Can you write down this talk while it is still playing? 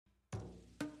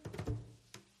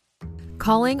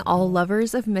Calling all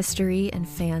lovers of mystery and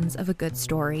fans of a good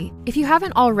story. If you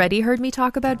haven't already heard me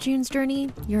talk about June's Journey,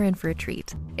 you're in for a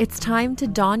treat. It's time to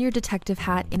don your detective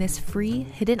hat in this free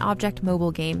hidden object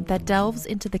mobile game that delves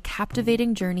into the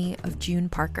captivating journey of June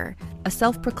Parker, a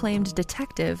self-proclaimed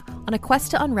detective on a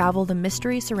quest to unravel the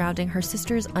mystery surrounding her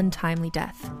sister's untimely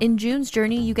death. In June's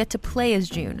Journey, you get to play as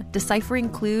June, deciphering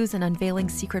clues and unveiling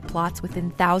secret plots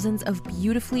within thousands of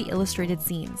beautifully illustrated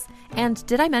scenes. And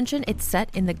did I mention it's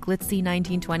set in the glitzy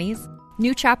 1920s?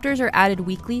 New chapters are added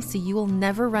weekly, so you will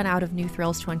never run out of new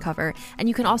thrills to uncover, and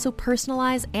you can also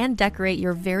personalize and decorate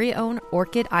your very own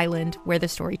Orchid Island where the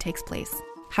story takes place.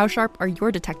 How sharp are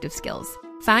your detective skills?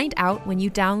 Find out when you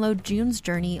download June's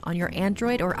Journey on your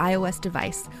Android or iOS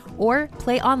device, or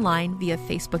play online via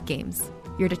Facebook Games.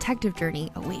 Your detective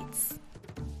journey awaits.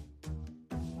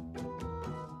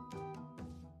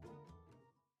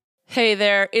 Hey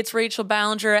there, it's Rachel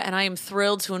Ballinger, and I am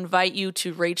thrilled to invite you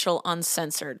to Rachel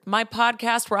Uncensored, my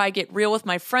podcast where I get real with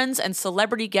my friends and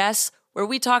celebrity guests, where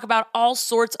we talk about all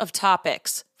sorts of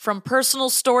topics. From personal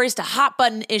stories to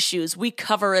hot-button issues, we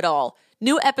cover it all.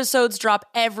 New episodes drop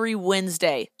every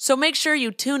Wednesday, so make sure you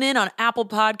tune in on Apple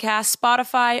Podcasts,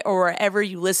 Spotify, or wherever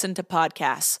you listen to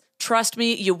podcasts. Trust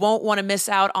me, you won't want to miss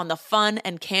out on the fun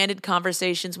and candid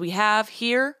conversations we have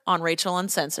here on Rachel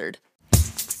Uncensored.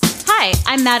 Hi,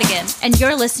 I'm Madigan, and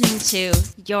you're listening to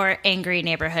Your Angry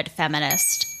Neighborhood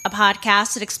Feminist, a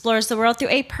podcast that explores the world through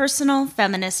a personal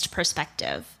feminist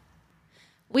perspective.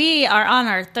 We are on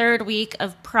our third week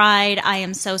of Pride. I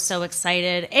am so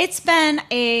excited. It's been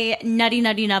a nutty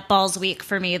nutballs week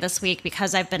for me this week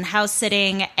because I've been house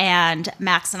sitting and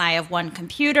Max and I have one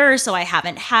computer, so I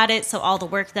haven't had it. So all the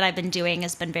work that I've been doing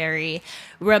has been very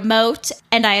remote,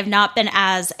 and I have not been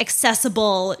as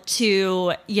accessible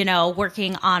to,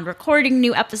 working on recording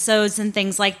new episodes and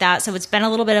things like that. So it's been a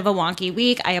little bit of a wonky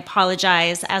week. I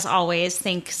apologize, as always.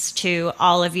 Thanks to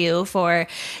all of you for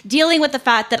dealing with the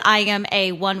fact that I am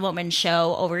a one-woman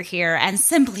show over here and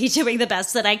simply doing the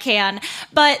best that I can.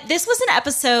 But this was an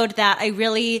episode that I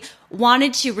really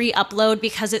wanted to re-upload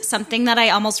because it's something that I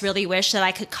almost really wish that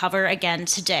I could cover again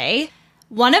today.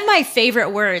 One of my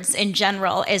favorite words in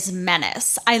general is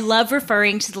menace. I love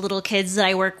referring to the little kids that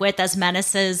I work with as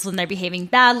menaces when they're behaving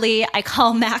badly. I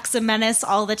call Max a menace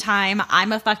all the time.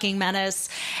 I'm a fucking menace.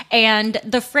 And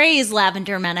the phrase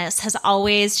Lavender Menace has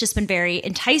always just been very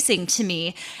enticing to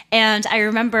me. And I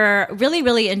remember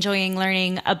really enjoying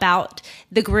learning about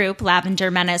the group Lavender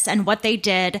Menace and what they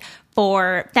did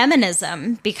for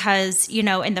feminism because,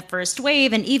 in the first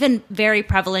wave and even very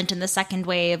prevalent in the second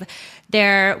wave,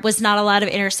 there was not a lot of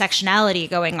intersectionality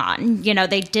going on.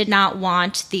 They did not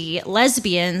want the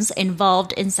lesbians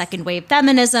involved in second wave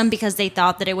feminism because they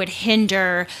thought that it would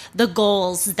hinder the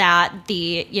goals that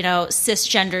the,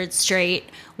 cisgendered straight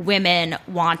women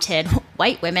wanted,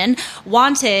 white women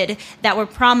wanted, that were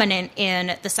prominent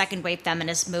in the second wave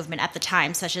feminist movement at the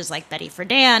time, such as like Betty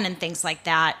Friedan and things like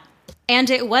that. And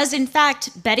it was, in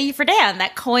fact, Betty Friedan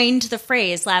that coined the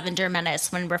phrase Lavender Menace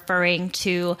when referring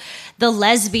to the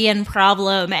lesbian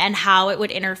problem and how it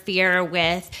would interfere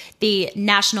with the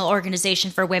National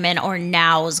Organization for Women, or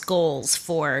NOW's, goals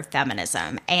for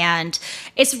feminism. And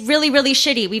it's really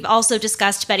shitty. We've also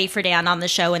discussed Betty Friedan on the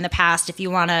show in the past if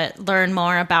you want to learn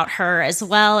more about her as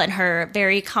well and her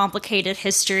very complicated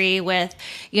history with,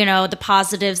 the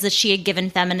positives that she had given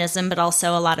feminism, but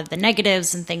also a lot of the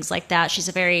negatives and things like that. She's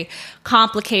a very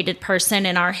complicated person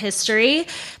in our history.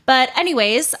 But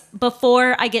anyways,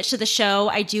 before I get to the show,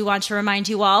 I do want to remind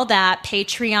you all that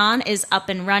Patreon is up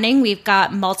and running. We've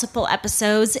got multiple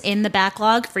episodes in the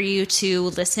backlog for you to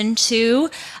listen to.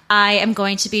 I am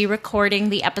going to be recording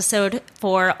the episode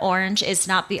for Orange is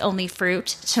Not the Only Fruit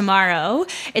tomorrow.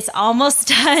 It's almost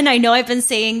done. I know I've been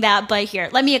saying that, but here,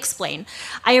 let me explain.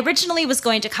 I originally was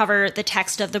going to cover the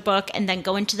text of the book and then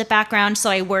go into the background, so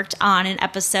I worked on an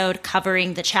episode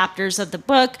covering the chapters of the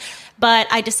book, but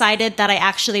I decided that I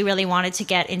actually really wanted to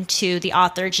get into the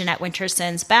author Jeanette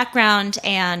Winterson's background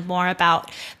and more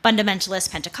about fundamentalist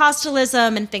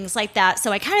Pentecostalism and things like that.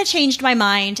 So I kind of changed my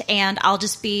mind, and I'll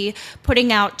just be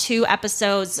putting out 2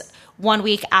 episodes 1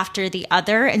 week after the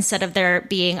other instead of there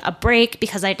being a break,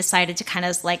 because I decided to kind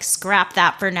of scrap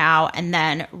that for now and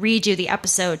then redo the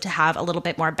episode to have a little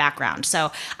bit more background.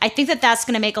 So I think that that's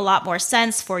going to make a lot more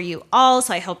sense for you all.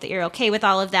 So I hope that you're okay with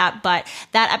all of that. But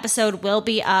that episode will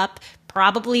be up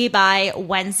probably by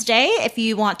Wednesday. If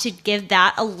you want to give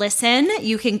that a listen,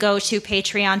 you can go to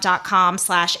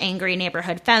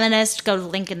patreon.com/angryneighborhoodfeminist. Go to the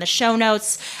link in the show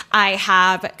notes. I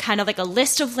have kind of like a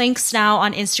list of links now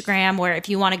on Instagram where if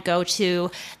you want to go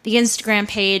to the Instagram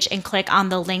page and click on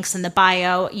the links in the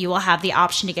bio, you will have the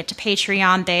option to get to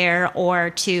Patreon there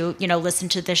or to, listen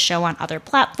to this show on other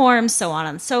platforms, so on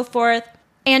and so forth.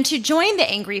 And to join the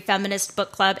Angry Feminist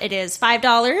Book Club, it is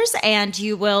 $5, and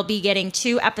you will be getting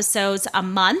 2 episodes a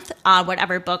month on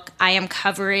whatever book I am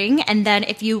covering. And then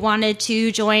if you wanted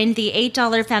to join the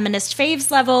 $8 Feminist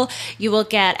Faves level, you will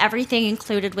get everything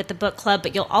included with the book club,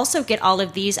 but you'll also get all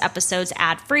of these episodes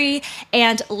ad-free.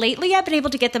 And lately, I've been able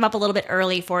to get them up a little bit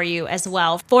early for you as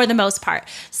well, for the most part.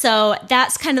 So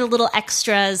that's kind of the little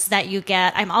extras that you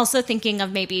get. I'm also thinking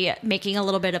of maybe making a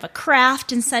little bit of a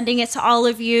craft and sending it to all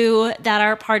of you that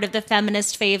are part of the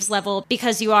Feminist Faves level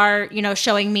because you are,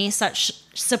 showing me such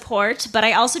support. But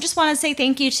I also just want to say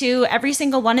thank you to every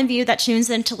single one of you that tunes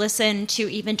in to listen to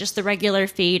even just the regular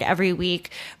feed every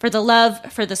week, for the love,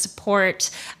 for the support.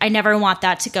 I never want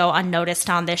that to go unnoticed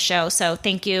on this show. So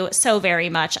thank you so very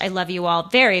much. I love you all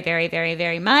very, very, very,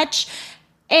 very much.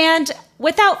 And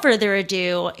without further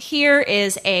ado, here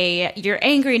is Your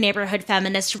Angry Neighborhood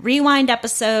Feminist Rewind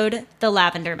episode, The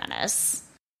Lavender Menace.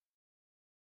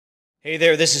 Hey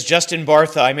there, this is Justin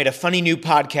Bartha. I made a funny new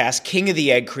podcast, King of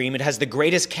the Egg Cream. It has the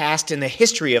greatest cast in the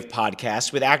history of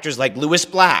podcasts with actors like Louis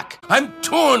Black. I'm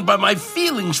torn by my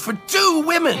feelings for 2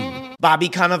 women. Bobby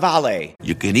Cannavale.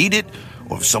 You can eat it,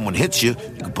 or if someone hits you,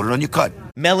 you can put it on your cut.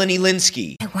 Melanie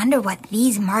Linsky. I wonder what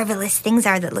these marvelous things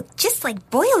are that look just like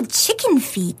boiled chicken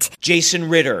feet. Jason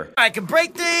Ritter. I can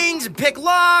break things and pick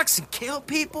locks and kill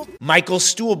people. Michael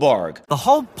Stuhlbarg. The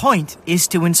whole point is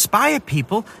to inspire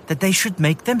people that they should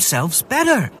make themselves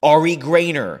better. Ari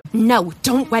Grainer. No,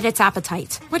 don't whet its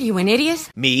appetite. What are you, an idiot?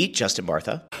 Me, Justin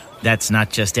Bartha. That's not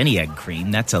just any egg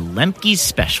cream, that's a Lemke's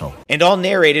special. And all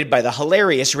narrated by the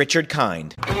hilarious Richard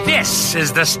Kind. This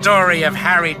is the story of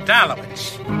Harry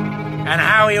Dalowitz and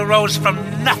how he rose from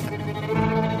nothing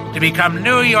to become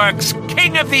New York's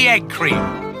King of the Egg Cream.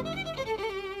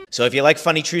 So if you like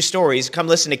funny true stories, come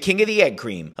listen to King of the Egg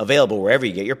Cream, available wherever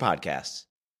you get your podcasts.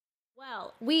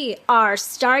 Well, we are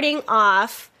starting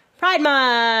off Pride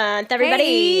Month, everybody.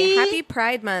 Hey, happy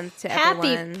Pride Month to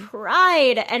everyone. Happy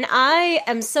Pride. And I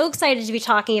am so excited to be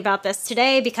talking about this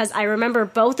today because I remember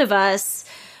both of us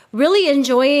really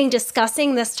enjoying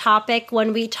discussing this topic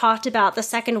when we talked about the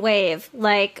second wave,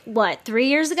 3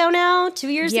 years ago now? 2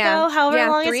 years ago?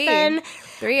 However long it's been.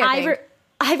 3, I think.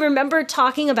 I remember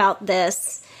talking about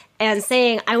this and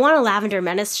saying, I want a Lavender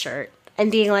Menace shirt. And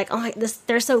being like,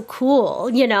 they're so cool,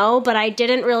 But I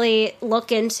didn't really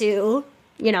look into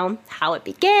how it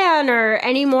began or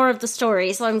any more of the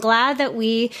story. So I'm glad that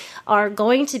we are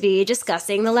going to be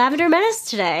discussing the Lavender Menace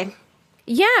today.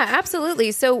 Yeah,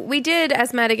 absolutely. So we did,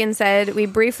 as Madigan said, we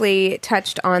briefly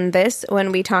touched on this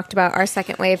when we talked about our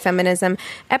second wave feminism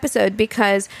episode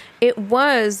because it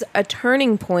was a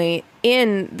turning point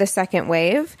in the second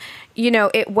wave.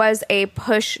 It was a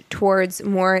push towards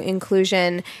more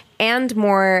inclusion and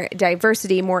more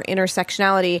diversity, more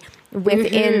intersectionality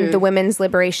within the women's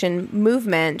liberation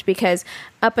movement, because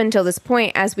up until this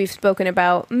point, as we've spoken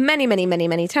about many, many, many,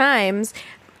 many times,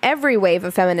 every wave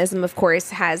of feminism, of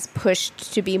course, has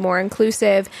pushed to be more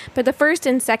inclusive, but the first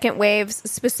and second waves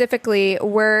specifically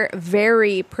were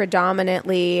very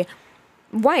predominantly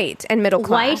white and middle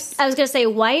class. I was going to say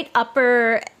white,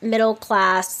 upper middle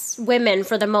class women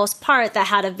for the most part that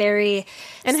had a very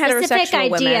specific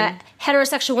idea.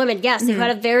 Heterosexual women, yes, who had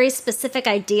a very specific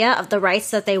idea of the rights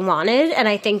that they wanted. And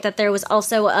I think that there was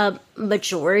also a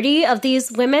majority of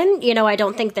these women. I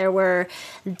don't think there were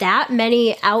that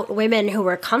many out women who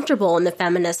were comfortable in the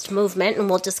feminist movement, and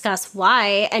we'll discuss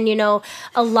why. And,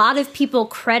 a lot of people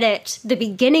credit the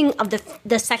beginning of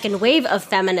the second wave of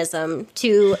feminism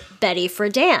to Betty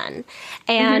Friedan.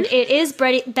 And it is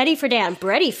Betty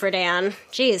Friedan.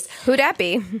 Jeez. Who'd that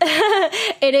be?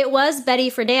 And it was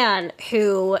Betty Friedan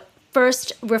who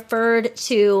first referred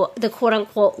to the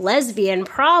quote-unquote lesbian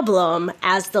problem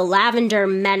as the Lavender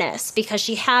Menace, because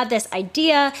she had this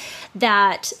idea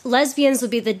that lesbians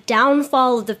would be the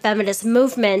downfall of the feminist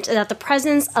movement, and that the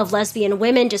presence of lesbian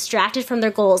women distracted from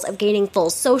their goals of gaining full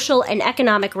social and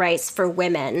economic rights for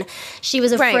women. She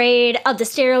was afraid of the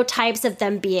stereotypes of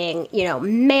them being,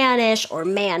 mannish or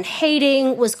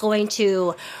man-hating was going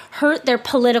to hurt their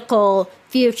political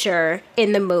future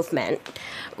in the movement.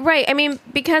 Right. I mean,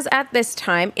 because at this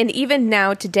time, and even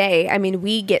now today, I mean,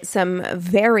 we get some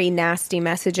very nasty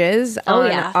messages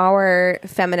on our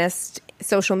feminist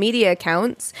social media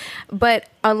accounts, but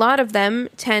a lot of them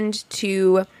tend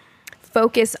to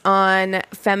focus on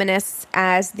feminists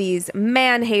as these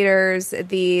man-haters,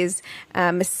 these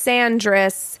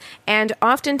misandrists, and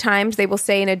oftentimes they will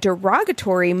say in a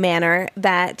derogatory manner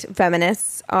that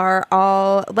feminists are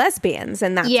all lesbians,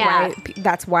 and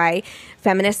that's why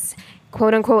feminists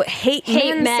quote unquote hate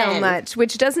men so much,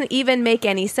 which doesn't even make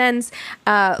any sense.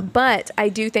 But I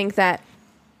do think that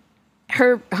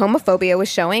her homophobia was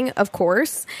showing, of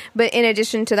course, but in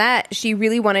addition to that, she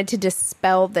really wanted to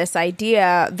dispel this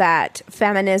idea that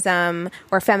feminism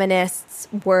or feminists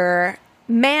were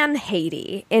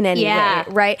man-hatey in any way,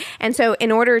 right? And so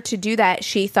in order to do that,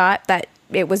 she thought that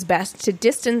it was best to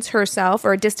distance herself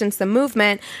or distance the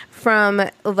movement from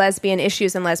lesbian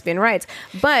issues and lesbian rights.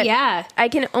 But I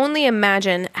can only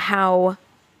imagine how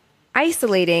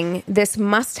isolating this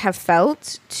must have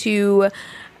felt to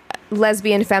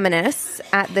lesbian feminists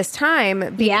at this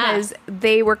time, because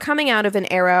they were coming out of an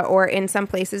era, or in some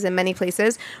places, in many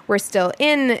places, we're still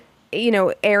in,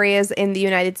 areas in the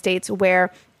United States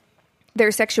where their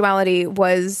sexuality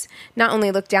was not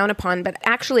only looked down upon, but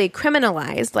actually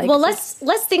criminalized. Well,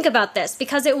 let's think about this,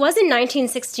 because it was in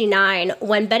 1969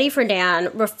 when Betty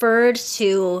Friedan referred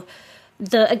to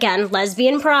the, again,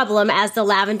 lesbian problem as the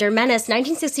Lavender Menace.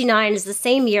 1969 is the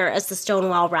same year as the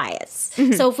Stonewall riots.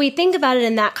 Mm-hmm. So if we think about it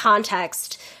in that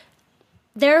context,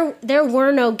 there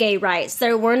were no gay rights,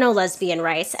 there were no lesbian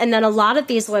rights, and then a lot of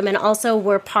these women also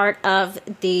were part of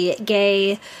the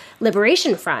gay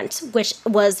Liberation Front, which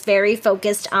was very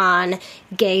focused on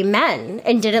gay men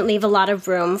and didn't leave a lot of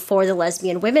room for the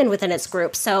lesbian women within its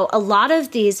group. So a lot of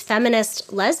these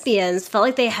feminist lesbians felt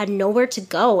like they had nowhere to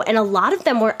go, and a lot of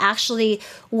them were actually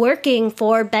working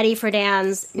for Betty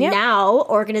Friedan's NOW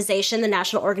organization, the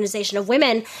National Organization of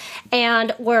Women,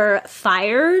 and were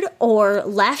fired or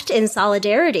left in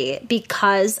solidarity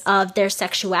because of their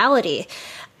sexuality,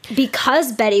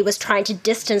 because Betty was trying to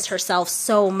distance herself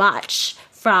so much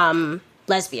from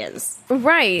lesbians.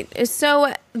 Right.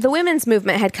 So the women's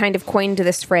movement had kind of coined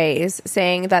this phrase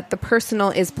saying that the personal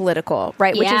is political,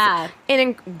 right? Which is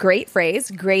a great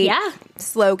phrase, great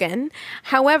slogan.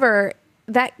 However,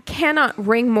 that cannot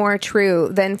ring more true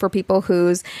than for people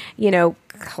whose,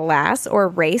 class or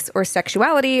race or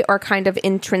sexuality are kind of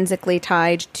intrinsically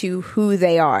tied to who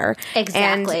they are.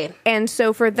 Exactly. And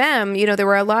so for them, there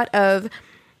were a lot of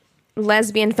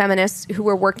lesbian feminists who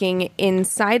were working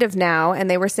inside of NOW, and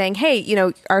they were saying,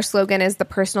 hey, our slogan is the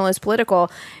personal is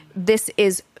political. This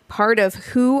is part of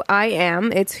who I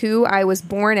am. It's who I was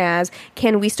born as.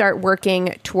 Can we start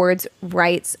working towards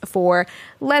rights for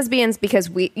lesbians? Because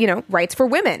we, rights for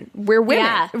women. We're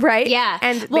women, right? Yeah.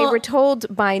 And they were told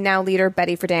by NOW leader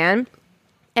Betty Friedan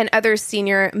and other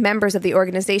senior members of the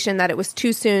organization that it was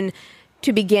too soon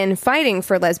to begin fighting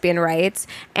for lesbian rights,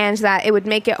 and that it would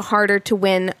make it harder to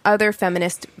win other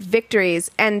feminist victories.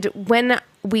 And when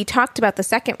we talked about the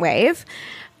second wave,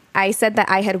 I said that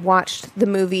I had watched the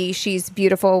movie She's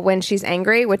Beautiful When She's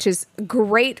Angry, which is a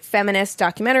great feminist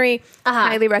documentary.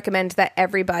 Highly recommend that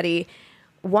everybody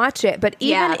watch it. But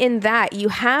even in that, you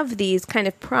have these kind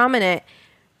of prominent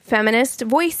feminist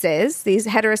voices, these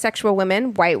heterosexual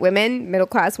women, white women,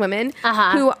 middle-class women,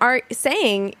 who are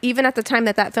saying, even at the time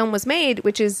that film was made,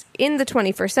 which is in the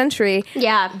 21st century,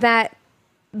 that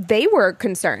they were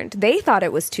concerned. They thought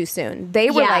it was too soon. They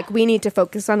were like, we need to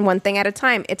focus on one thing at a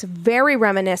time. It's very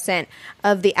reminiscent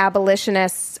of the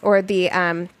abolitionists, or the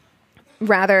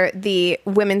the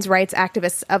women's rights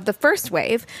activists of the first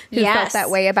wave who felt that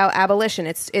way about abolition.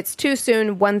 It's too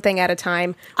soon, one thing at a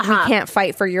time. We can't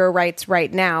fight for your rights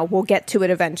right now. We'll get to it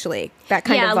eventually. That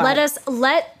kind of vibe.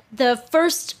 Let the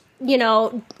first,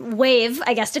 wave,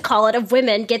 I guess to call it, of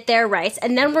women get their rights,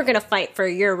 and then we're going to fight for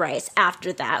your rights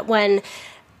after that. When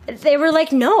they were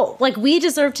like, no, we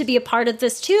deserve to be a part of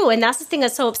this too. And that's the thing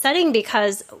that's so upsetting,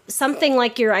 because something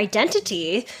like your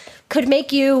identity could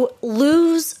make you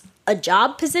lose a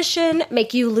job position,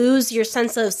 make you lose your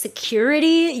sense of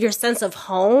security, your sense of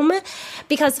home.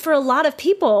 Because for a lot of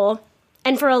people,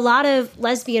 and for a lot of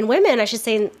lesbian women, I should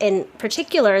say in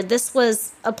particular, this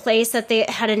was a place that they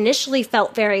had initially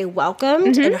felt very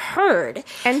welcomed and heard.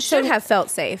 And should have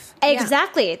felt safe.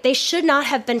 Exactly. Yeah. They should not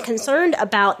have been concerned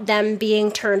about them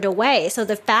being turned away. So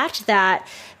the fact that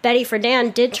Betty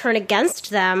Friedan did turn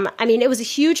against them, I mean, it was a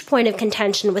huge point of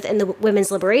contention within the women's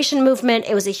liberation movement.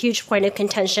 It was a huge point of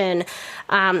contention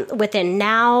within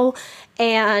NOW.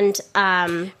 And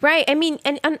right. I mean,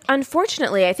 and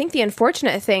unfortunately, I think the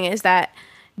unfortunate thing is that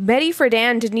Betty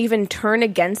Friedan didn't even turn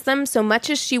against them so much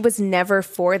as she was never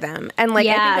for them. And like,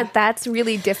 I think that's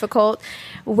really difficult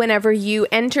whenever you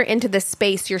enter into this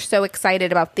space. You're so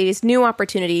excited about these new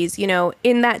opportunities. You know,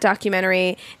 in that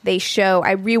documentary, they show,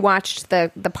 I rewatched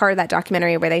the part of that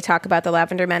documentary where they talk about the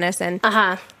Lavender Menace, and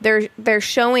they're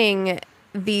showing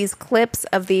these clips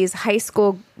of these high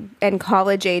school and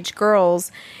college age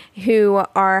girls who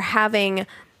are having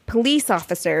police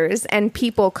officers and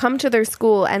people come to their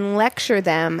school and lecture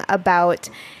them about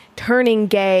turning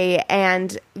gay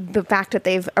and the fact that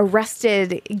they've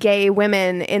arrested gay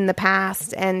women in the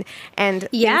past and things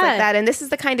like that. And this is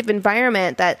the kind of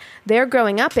environment that they're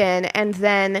growing up in. And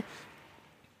then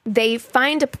they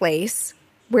find a place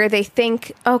where they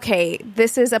think, okay,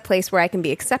 this is a place where I can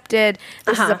be accepted.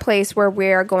 This is a place where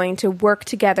we're going to work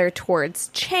together towards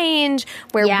change,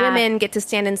 where women get to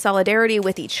stand in solidarity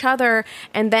with each other,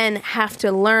 and then have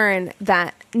to learn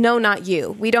that, no, not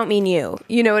you. We don't mean you.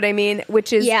 You know what I mean?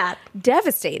 Which is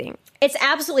devastating. It's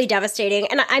absolutely devastating.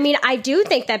 And I mean, I do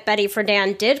think that Betty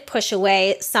Friedan did push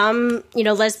away some, you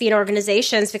know, lesbian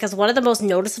organizations, because one of the most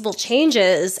noticeable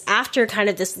changes after kind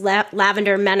of this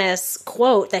Lavender Menace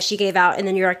quote that she gave out in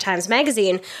the New York Times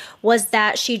Magazine was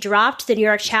that she dropped the New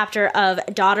York chapter of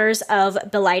Daughters of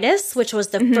Bilitis, which was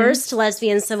the first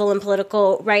lesbian civil and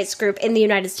political rights group in the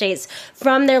United States,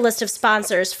 from their list of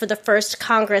sponsors for the first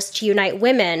Congress to Unite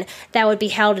Women that would be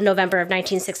held in November of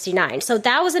 1969. So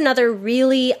that was another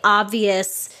really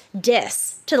obvious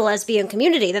diss to the lesbian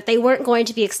community, that they weren't going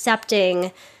to be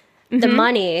accepting the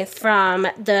money from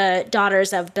the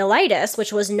Daughters of Bilitis,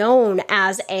 which was known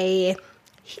as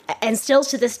and still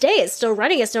to this day, it's still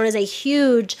running, it's known as a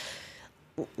huge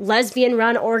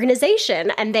lesbian-run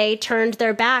organization. And they turned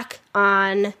their back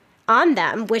on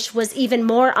them, which was even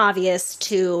more obvious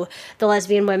to the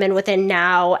lesbian women within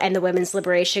NOW and the women's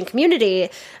liberation community,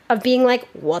 of being like,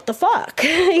 what the fuck,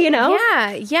 you know?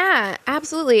 Yeah,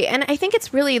 absolutely. And I think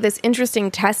it's really this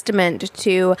interesting testament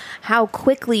to how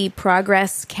quickly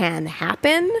progress can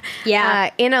happen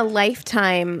in a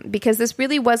lifetime, because this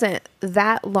really wasn't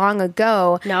that long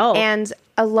ago. No. And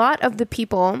a lot of the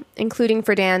people, including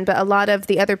Friedan, but a lot of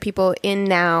the other people in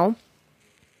NOW,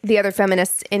 the other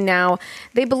feminists in NOW,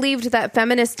 they believed that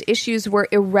feminist issues were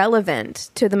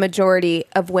irrelevant to the majority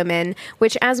of women,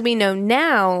 which, as we know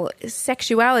now,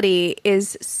 sexuality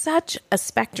is such a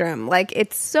spectrum. Like,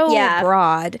 it's so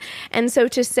broad. And so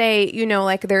to say, you know,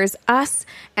 like, there's us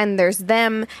and there's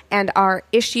them, and our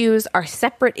issues are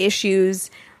separate issues,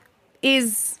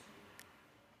 is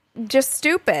just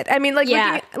stupid. I mean, like,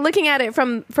 looking at it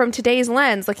from today's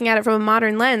lens, looking at it from a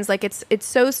modern lens, like, it's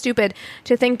so stupid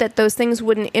to think that those things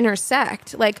wouldn't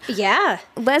intersect. Like,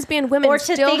 lesbian women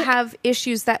still have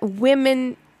issues that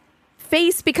women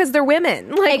face because they're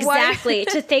women. Like, exactly.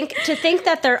 to think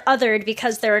that they're othered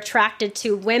because they're attracted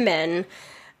to women.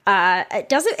 It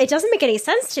doesn't make any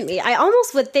sense to me. I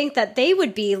almost would think that they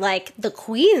would be like the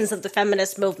queens of the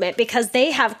feminist movement, because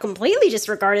they have completely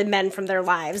disregarded men from their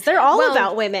lives. They're all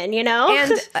about women, you know?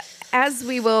 And as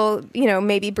we will, you know,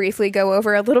 maybe briefly go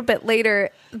over a little bit later,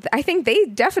 I think they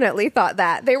definitely thought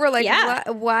that. They were like,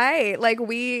 why? Like,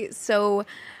 we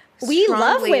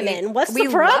love women. What's the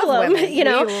problem? You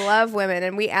know, we love women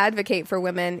and we advocate for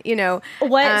women. You know,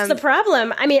 what's the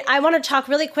problem? I mean, I want to talk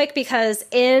really quick, because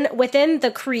within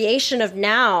the creation of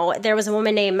NOW, there was a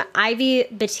woman named Ivy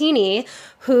Bettini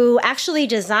who actually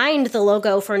designed the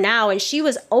logo for NOW, and she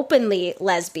was openly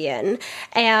lesbian.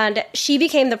 And she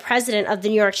became the president of the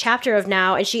New York chapter of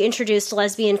NOW, and she introduced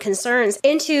lesbian concerns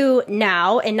into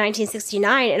NOW in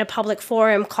 1969 in a public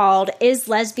forum called "Is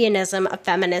Lesbianism a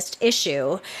Feminist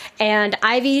Issue?" And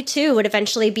Ivy, too, would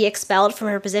eventually be expelled from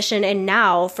her position in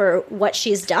NOW for what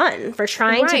she's done, for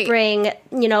trying to bring,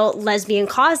 you know, lesbian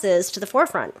causes to the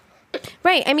forefront.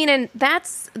 Right. I mean, and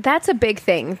that's a big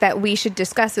thing that we should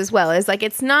discuss as well, is like,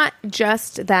 it's not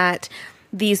just that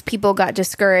these people got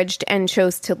discouraged and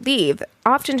chose to leave.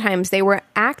 Oftentimes they were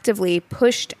actively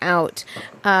pushed out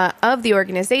of the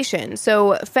organization.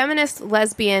 So feminist,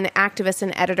 lesbian, activist,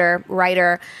 and editor,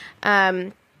 writer,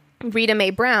 Rita Mae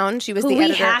Brown, she was the editor.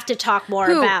 We have to talk more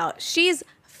about. She's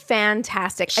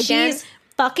fantastic. Again, she's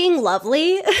fucking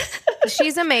lovely.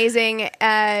 She's amazing.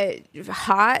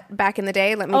 Hot back in the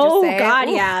day, let me just say. Oh,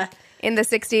 God, yeah. In the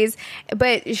 60s.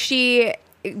 But she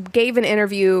gave an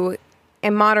interview, a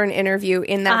modern interview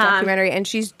in that documentary, and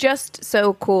she's just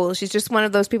so cool. She's just one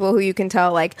of those people who you can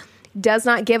tell, like, does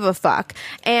not give a fuck.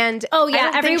 And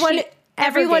everyone...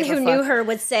 everyone who knew her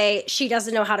would say she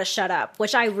doesn't know how to shut up,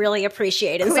 which I really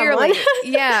appreciate in someone.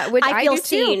 Yeah, which I feel do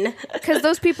seen. Because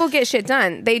those people get shit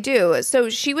done. They do. So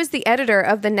she was the editor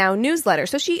of the Now newsletter.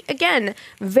 So she, again,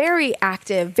 very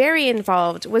active, very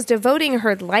involved, was devoting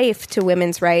her life to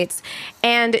women's rights.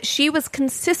 And she was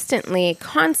constantly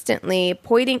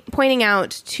pointing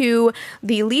out to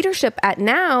the leadership at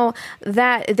Now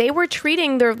that they were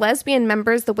treating their lesbian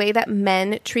members the way that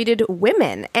men treated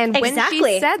women. And when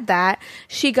she said that,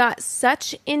 she got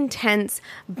such intense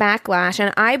backlash.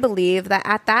 And I believe that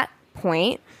at that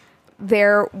point,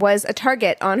 there was a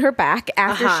target on her back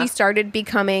after she started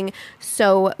becoming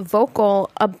so vocal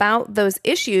about those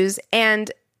issues.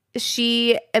 And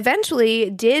she eventually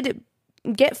did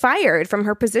get fired from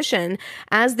her position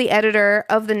as the editor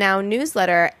of the Now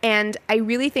newsletter. And I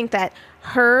really think that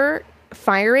her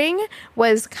firing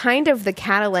was kind of the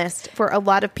catalyst for a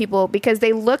lot of people, because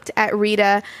they looked at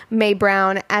Rita Mae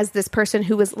Brown as this person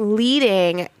who was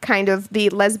leading kind of the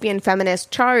lesbian feminist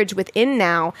charge within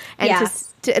Now. And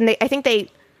I think they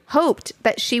hoped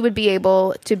that she would be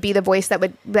able to be the voice that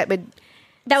would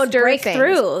break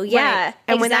through. Yeah. Right.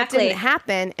 And when that didn't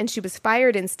happen and she was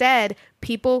fired instead,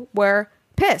 people were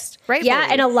pissed, right? Yeah,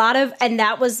 and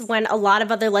that was when a lot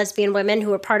of other lesbian women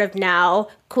who were part of Now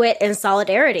quit in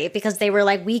solidarity, because they were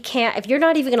like, we can't, if you're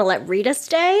not even going to let Rita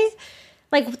stay,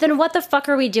 like, then what the fuck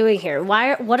are we doing here?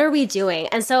 What are we doing?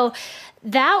 And so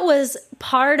that was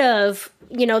part of,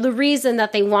 the reason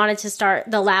that they wanted to start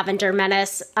the Lavender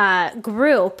Menace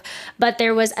group. But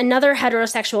there was another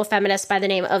heterosexual feminist by the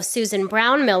name of Susan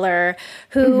Brown Miller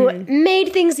who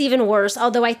made things even worse.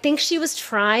 Although I think she was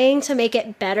trying to make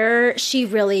it better, she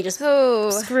really just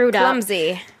screwed up.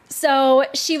 Clumsy. So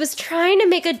she was trying to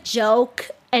make a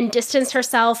joke and distance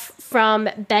herself from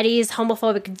Betty's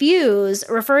homophobic views,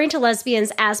 referring to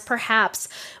lesbians as perhaps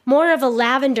more of a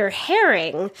lavender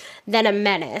herring than a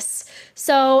menace.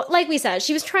 So, like we said,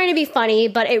 she was trying to be funny,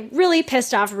 but it really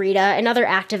pissed off Rita and other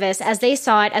activists, as they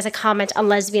saw it as a comment on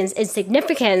lesbians'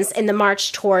 insignificance in the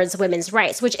march towards women's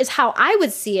rights, which is how I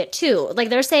would see it too. Like,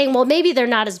 they're saying, well, maybe they're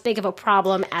not as big of a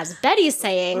problem as Betty's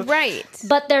saying. Right.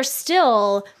 But they're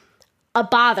still a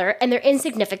bother, and they're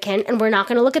insignificant, and we're not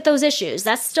going to look at those issues.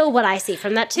 That's still what I see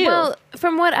from that too. Well,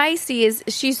 from what I see is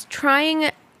she's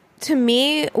trying, to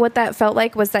me, what that felt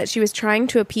like was that she was trying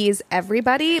to appease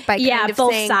everybody by kind of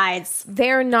both saying sides.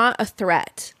 They're not a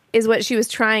threat, is what she was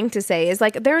trying to say. Is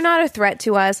like, they're not a threat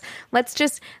to us. Let's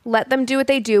just let them do what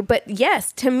they do. But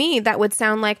yes, to me, that would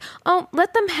sound like, oh,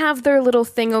 let them have their little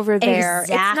thing over there.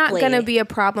 Exactly. It's not going to be a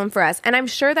problem for us. And I'm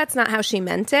sure that's not how she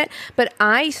meant it, but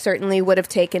I certainly would have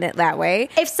taken it that way.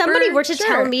 If somebody were to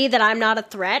tell me that I'm not a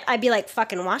threat, I'd be like,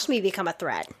 fucking watch me become a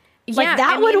threat. Like,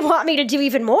 that would want me to do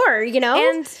even more,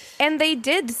 And they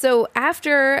did. So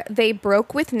after they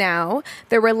broke with Now,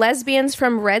 there were lesbians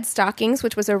from Red Stockings,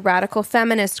 which was a radical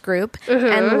feminist group,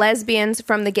 and lesbians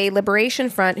from the Gay Liberation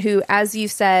Front, who, as you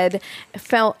said,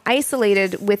 felt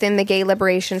isolated within the Gay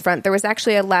Liberation Front. There was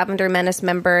actually a Lavender Menace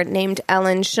member named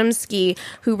Ellen Shumsky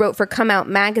who wrote for Come Out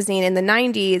magazine in the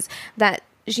 90s that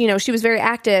she was very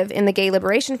active in the Gay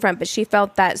Liberation Front, but she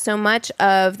felt that so much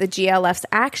of the GLF's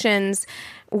actions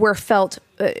were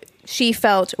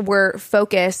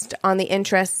focused on the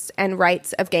interests and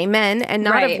rights of gay men and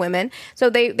not of women. So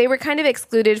they were kind of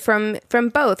excluded from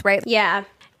both, right? Yeah.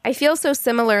 I feel so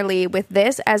similarly with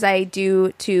this as I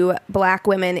do to Black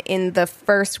women in the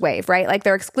first wave, right? Like,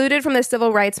 they're excluded from the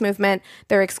civil rights movement,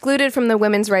 they're excluded from the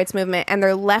women's rights movement, and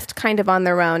they're left kind of on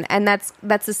their own. And that's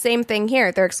the same thing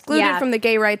here. They're excluded from the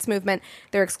gay rights movement,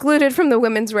 they're excluded from the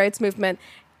women's rights movement,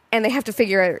 and they have to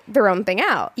figure their own thing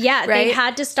out. Yeah, right? They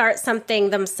had to start something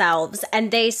themselves. And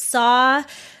they saw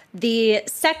the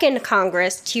Second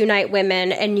Congress to Unite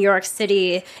Women in New York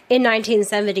City in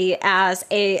 1970 as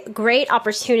a great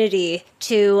opportunity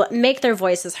to make their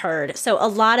voices heard. So a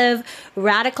lot of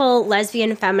radical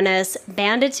lesbian feminists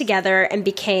banded together and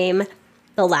became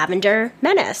the Lavender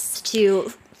Menace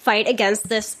to fight against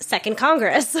this Second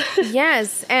Congress.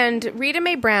 Yes, and Rita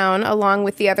Mae Brown, along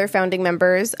with the other founding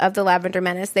members of the Lavender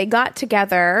Menace, they got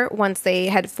together once they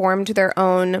had formed their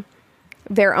own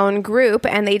group,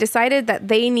 and they decided that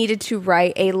they needed to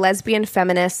write a lesbian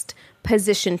feminist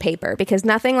position paper because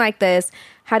nothing like this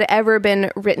had ever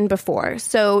been written before.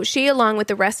 So she, along with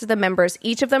the rest of the members,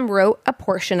 each of them wrote a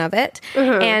portion of it.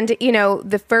 And,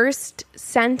 the first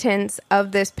sentence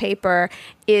of this paper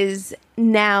is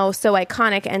now so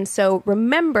iconic and so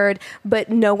remembered, but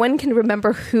no one can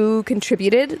remember who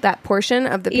contributed that portion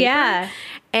of the paper. Yeah.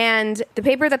 And the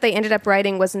paper that they ended up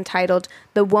writing was entitled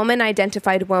The Woman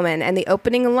Identified Woman. And the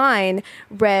opening line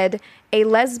read, "A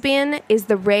lesbian is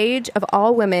the rage of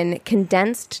all women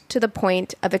condensed to the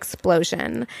point of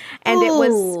explosion." And it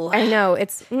was, I know,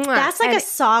 it's... That's like a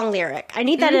song lyric. I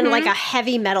need that in like a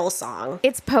heavy metal song.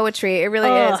 It's poetry. It really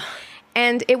is.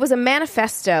 And it was a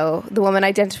manifesto. The Woman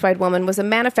Identified Woman was a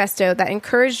manifesto that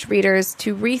encouraged readers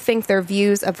to rethink their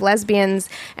views of lesbians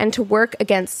and to work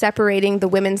against separating the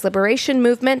women's liberation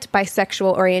movement by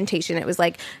sexual orientation. It was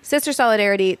like, sister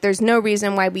solidarity, there's no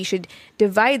reason why we should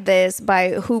divide this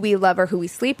by who we love or who we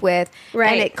sleep with.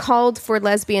 Right. And it called for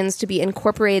lesbians to be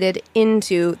incorporated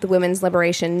into the women's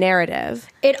liberation narrative.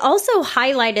 It also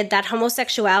highlighted that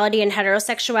homosexuality and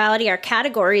heterosexuality are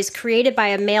categories created by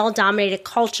a male-dominated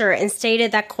culture and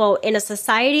stated that, quote, "in a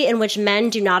society in which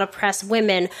men do not oppress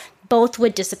women, both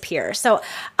would disappear." So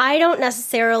I don't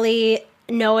necessarily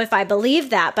know if I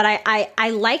believe that, but I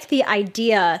like the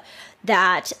idea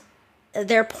that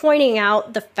they're pointing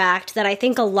out the fact that I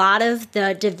think a lot of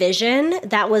the division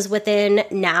that was within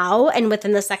NOW and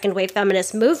within the second wave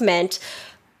feminist movement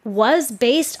was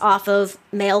based off of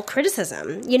male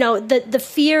criticism. You know, the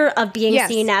fear of being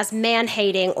seen as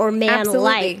man-hating or man-like.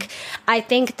 Absolutely. I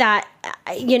think that,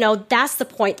 you know, that's the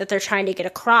point that they're trying to get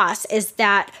across, is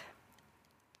that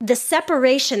the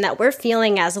separation that we're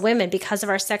feeling as women because of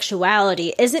our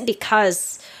sexuality isn't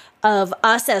because of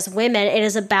us as women. It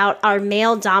is about our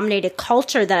male-dominated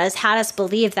culture that has had us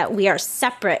believe that we are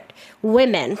separate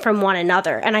women from one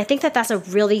another. And I think that that's a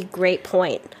really great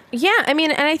point. Yeah, I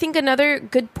mean, and I think another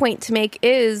good point to make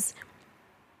is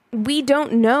we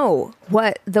don't know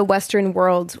what the Western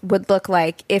world would look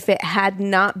like if it had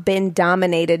not been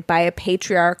dominated by a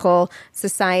patriarchal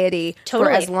society for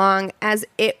as long as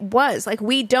it was. Like,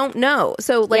 we don't know.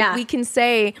 So, like, we can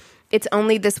say it's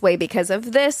only this way because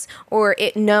of this, or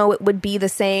it would be the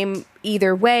same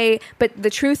either way. But the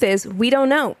truth is, we don't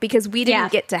know because we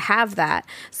didn't get to have that.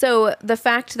 So the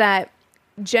fact that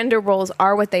gender roles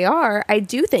are what they are, I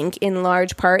do think in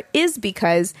large part is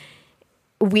because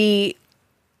we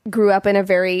grew up in a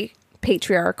very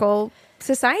patriarchal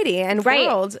society and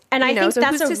world. And I think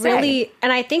that's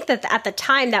and I think that at the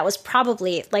time that was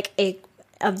probably like a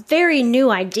very new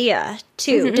idea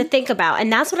too, to think about.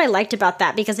 And that's what I liked about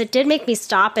that, because it did make me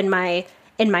stop in my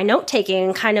note taking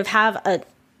and kind of have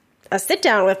a sit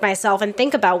down with myself and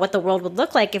think about what the world would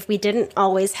look like if we didn't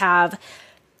always have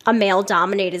a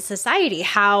male-dominated society,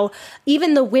 how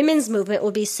even the women's movement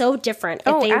would be so different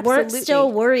if they weren't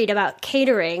still worried about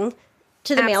catering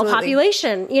to the male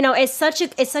population. You know, it's such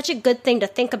a good thing to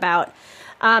think about.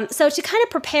 So to kind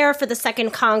of prepare for the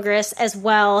Second Congress as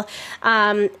well,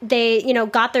 they, you know,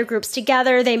 got their groups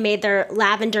together. They made their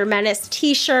Lavender Menace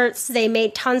T-shirts. They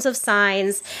made tons of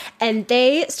signs, and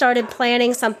they started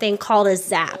planning something called a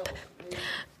ZAP.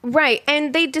 Right,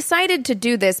 and they decided to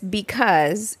do this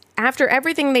because after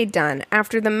everything they'd done,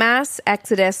 after the mass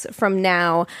exodus from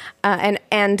NOW,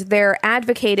 and they're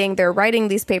advocating, they're writing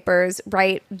these papers,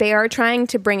 right? They are trying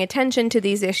to bring attention to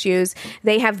these issues.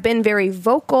 They have been very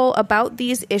vocal about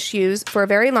these issues for a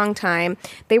very long time.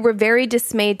 They were very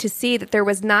dismayed to see that there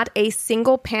was not a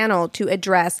single panel to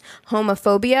address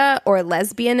homophobia or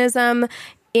lesbianism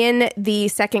in the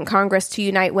Second Congress to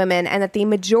Unite Women, and that the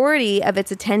majority of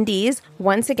its attendees,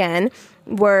 once again,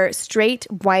 were straight,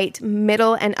 white,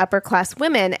 middle, and upper class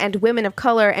women, and women of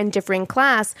color and differing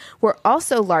class were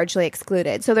also largely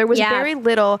excluded. So there was very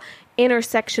little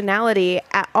intersectionality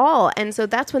at all. And so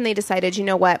that's when they decided, you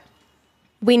know what?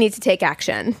 We need to take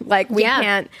action. Like, we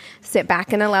can't sit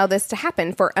back and allow this to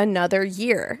happen for another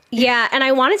year. Yeah, and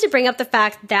I wanted to bring up the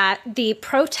fact that the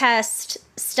protest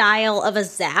style of a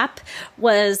ZAP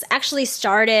was actually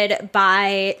started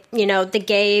by, you know, the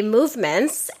gay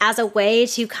movements as a way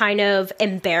to kind of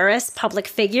embarrass public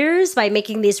figures by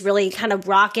making these really kind of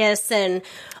raucous and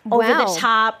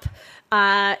over-the-top,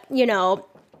 you know,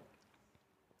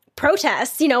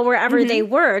 protests, you know, wherever they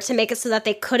were, to make it so that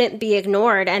they couldn't be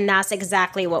ignored. And that's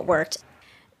exactly what worked.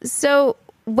 So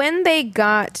when they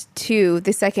got to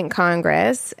the Second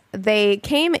Congress, they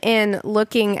came in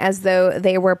looking as though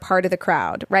they were part of the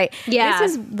crowd, right? Yeah.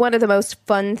 This is one of the most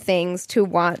fun things to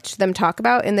watch them talk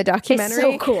about in the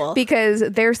documentary. It's so cool. Because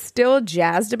they're still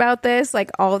jazzed about this,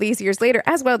 like, all these years later,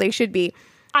 as well they should be.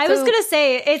 I was going to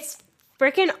say, it's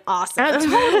freaking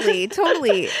awesome.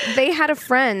 Totally. They had a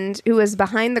friend who was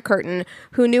behind the curtain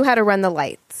who knew how to run the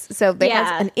lights. So they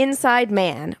had an inside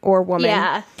man or woman.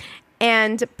 Yeah.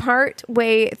 And part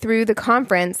way through the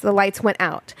conference, the lights went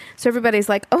out. So everybody's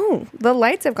like, oh, the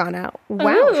lights have gone out.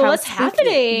 Wow, ooh, what's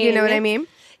happening? You know what I mean?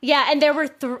 Yeah, and there were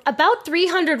about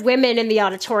 300 women in the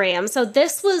auditorium. So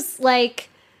this was like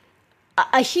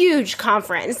a huge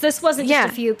conference. This wasn't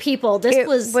just a few people. This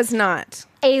was not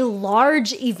a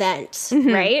large event,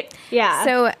 right? Yeah.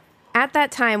 So at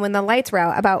that time, when the lights were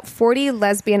out, about 40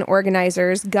 lesbian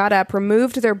organizers got up,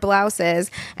 removed their blouses,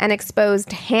 and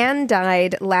exposed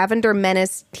hand-dyed Lavender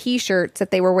Menace T-shirts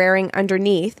that they were wearing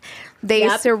underneath. They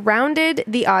surrounded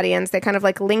the audience. They kind of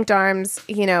like linked arms,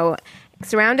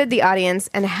 surrounded the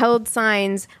audience and held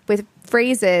signs with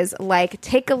phrases like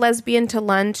 "take a lesbian to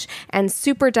lunch" and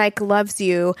 "Super Dyke loves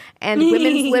you" and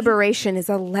 "women's liberation is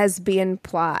a lesbian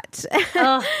plot."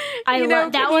 Oh, I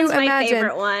love that. One's my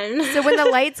favorite one. So when the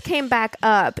lights came back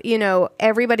up,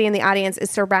 everybody in the audience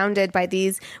is surrounded by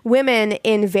these women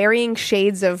in varying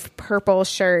shades of purple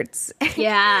shirts.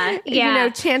 Yeah.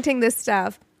 Chanting this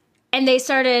stuff. And they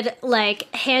started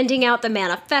handing out the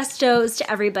manifestos to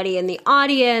everybody in the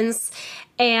audience.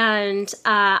 And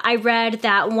I read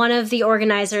that one of the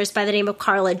organizers by the name of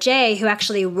Carla J., who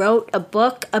actually wrote a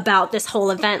book about this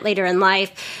whole event later in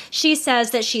life, she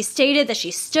says that she stated that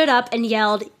she stood up and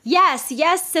yelled, "Yes,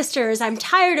 yes, sisters, I'm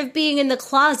tired of being in the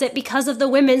closet because of the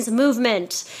women's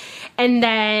movement." And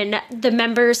then the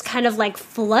members kind of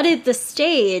flooded the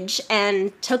stage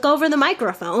and took over the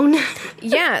microphone.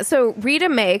 Yeah, so Rita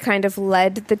Mae kind of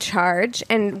led the charge.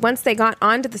 And once they got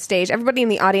onto the stage, everybody in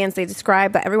the audience, they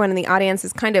describe that everyone in the audience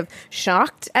is kind of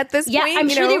shocked at this point. Yeah, I'm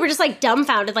sure they were just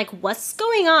dumbfounded, what's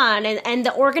going on? And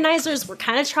the organizers were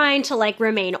kind of trying to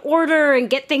remain order and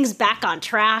get things back on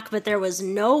track, but there was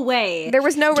no way. There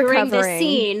was no during recovering. This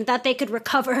scene that they could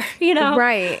recover,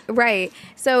 Right.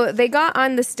 So they got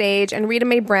on the stage and Rita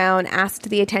Mae Brown asked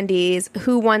the attendees,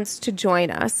 who wants to join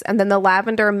us? And then the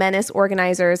Lavender Menace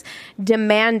organizers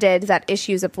demanded that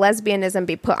issues of lesbianism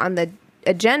be put on the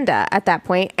agenda at that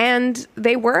point, and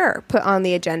they were put on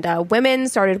the agenda. Women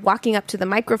started walking up to the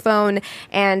microphone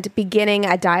and beginning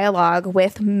a dialogue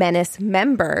with Menace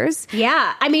members.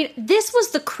 Yeah, I mean, this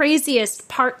was the craziest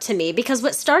part to me, because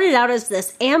what started out as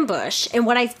this ambush, and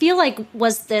what I feel like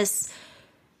was this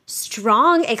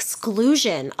strong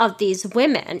exclusion of these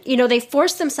women. They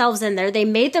forced themselves in there, they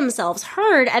made themselves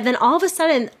heard, and then all of a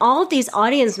sudden, all of these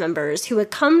audience members who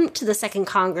had come to the Second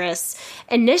Congress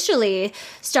initially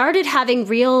started having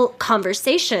real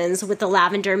conversations with the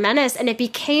Lavender Menace, and it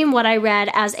became what I read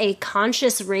as a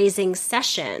conscious raising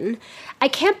session. I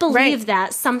can't believe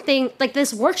that something like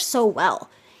this worked so well.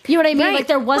 You know what I mean? Right.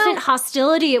 There wasn't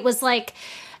hostility. It was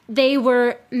they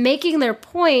were making their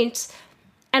point.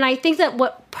 And I think that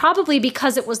probably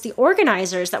because it was the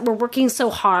organizers that were working so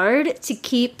hard to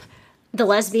keep the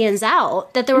lesbians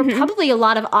out, that there were probably a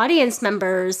lot of audience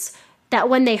members that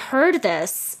when they heard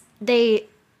this, they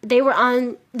were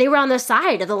on the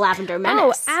side of the Lavender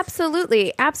Menace. Oh,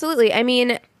 absolutely. Absolutely. I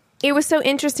mean, it was so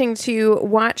interesting to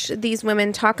watch these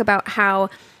women talk about how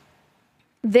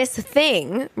this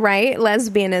thing, right,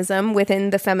 lesbianism within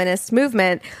the feminist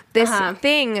movement, this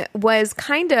thing was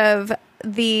kind of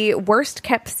the worst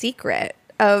kept secret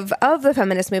of the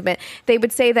feminist movement. They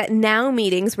would say that now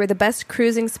meetings were the best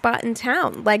cruising spot in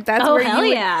town.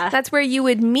 That's where you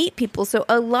would meet people. So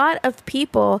a lot of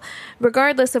people,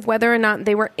 regardless of whether or not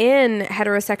they were in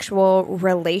heterosexual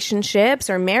relationships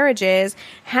or marriages,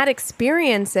 had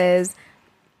experiences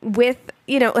with,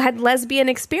 had lesbian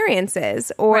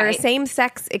experiences or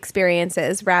same-sex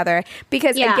experiences, rather.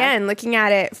 Because, again, looking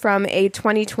at it from a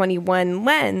 2021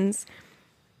 lens,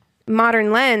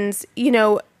 modern lens,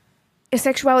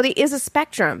 sexuality is a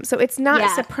spectrum. So it's not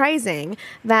surprising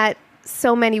that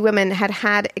so many women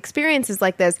had experiences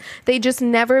like this. They just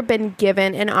never been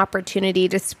given an opportunity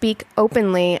to speak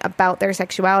openly about their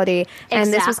sexuality. Exactly.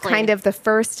 And this was kind of the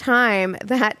first time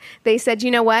that they said,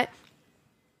 you know what?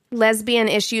 Lesbian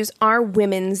issues are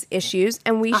women's issues,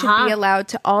 and we should be allowed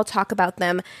to all talk about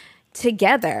them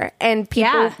together. And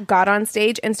people got on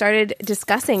stage and started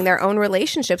discussing their own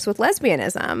relationships with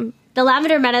lesbianism. The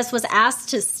Lavender Menace was asked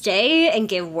to stay and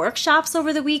give workshops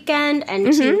over the weekend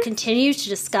and to continue to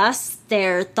discuss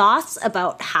their thoughts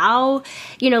about how,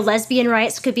 lesbian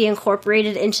rights could be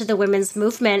incorporated into the women's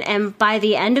movement. And by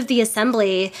the end of the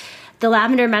assembly, the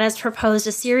Lavender Menace proposed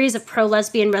a series of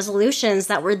pro-lesbian resolutions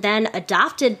that were then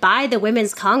adopted by the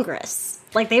Women's Congress.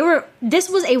 This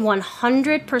was a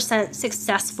 100%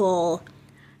 successful.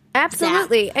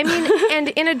 Absolutely. I mean, and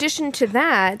in addition to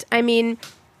that,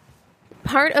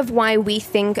 part of why we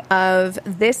think of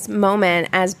this moment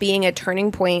as being a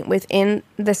turning point within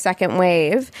the second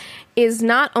wave is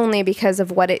not only because of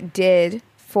what it did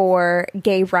for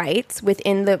gay rights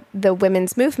within the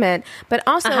women's movement, but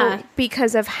also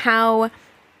because of how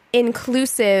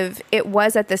inclusive it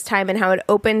was at this time and how it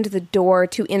opened the door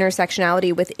to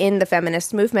intersectionality within the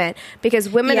feminist movement, because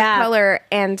women of color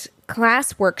and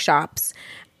class workshops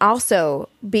also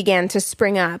began to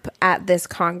spring up at this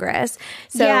Congress.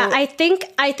 So I think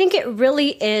it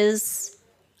really is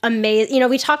amazing. You know,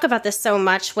 we talk about this so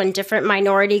much when different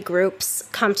minority groups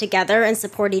come together and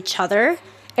support each other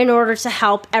in order to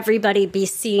help everybody be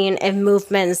seen in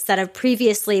movements that have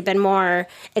previously been more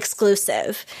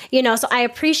exclusive. You know, so I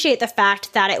appreciate the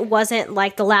fact that it wasn't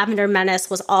like the Lavender Menace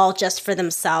was all just for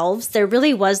themselves. There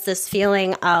really was this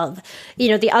feeling of, you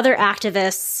know, the other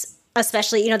activists,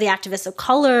 especially, you know, the activists of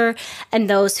color and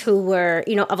those who were,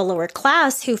 you know, of a lower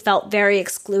class who felt very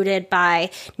excluded by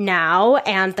NOW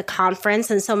and the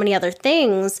conference and so many other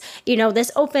things. You know,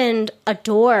 this opened a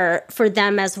door for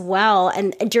them as well.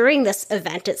 And during this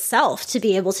event itself, to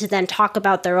be able to then talk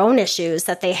about their own issues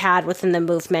that they had within the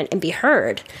movement and be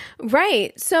heard.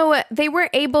 Right. So they were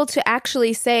able to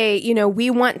actually say, you know, we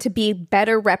want to be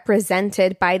better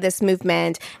represented by this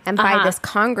movement and by this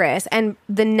Congress. And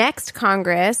the next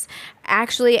Congress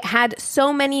actually had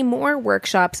so many more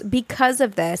workshops because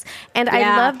of this. And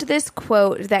I loved this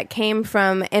quote that came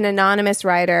from an anonymous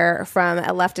writer from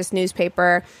a leftist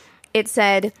newspaper. It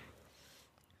said,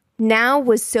 "Now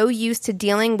was so used to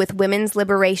dealing with women's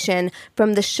liberation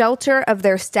from the shelter of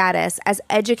their status as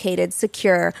educated,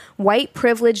 secure, white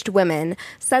privileged women,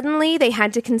 suddenly they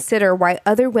had to consider why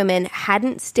other women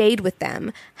hadn't stayed with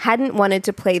them, hadn't wanted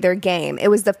to play their game. It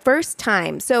was the first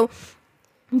time." So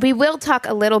we will talk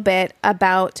a little bit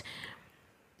about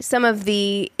some of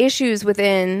the issues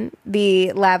within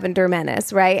the Lavender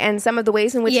Menace, right? And some of the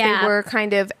ways in which they were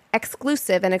kind of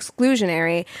exclusive and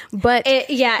exclusionary. But it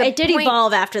did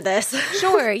evolve after this.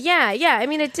 Sure. Yeah. I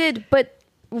mean, it did. But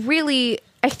really,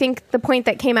 I think the point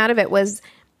that came out of it was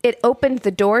it opened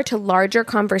the door to larger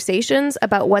conversations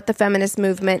about what the feminist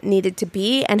movement needed to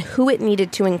be and who it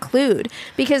needed to include.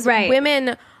 Because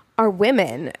women are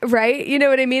women, right? You know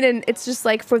what I mean? And it's just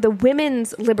like, for the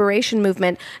women's liberation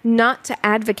movement, not to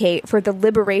advocate for the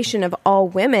liberation of all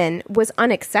women was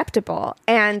unacceptable.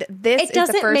 And this is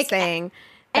the first thing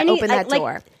that opened that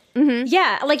door.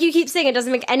 Yeah, like you keep saying, it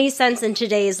doesn't make any sense in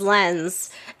today's lens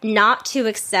not to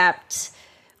accept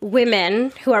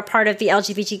women who are part of the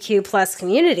LGBTQ plus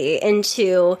community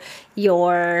into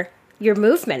your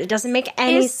movement. It doesn't make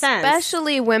any sense.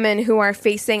 Especially women who are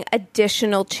facing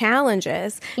additional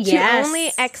challenges. Yes. To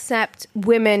only accept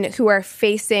women who are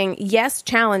facing,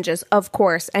 challenges, of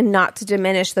course, and not to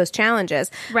diminish those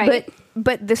challenges. Right.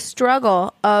 But the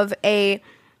struggle of a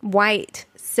white,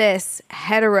 cis,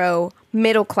 hetero,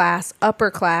 middle class, upper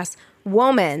class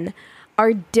woman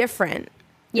are different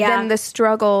than the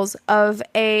struggles of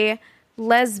a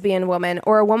lesbian woman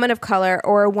or a woman of color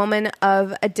or a woman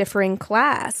of a differing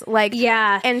class.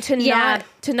 And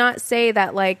to not say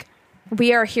that, like,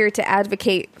 we are here to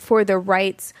advocate for the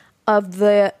rights of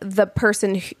the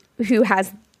person who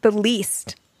has the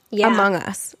least among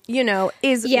us, you know,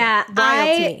 is wild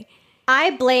to me.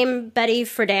 I blame Betty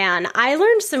Friedan. I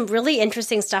learned some really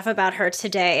interesting stuff about her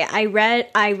today. I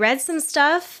read some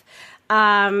stuff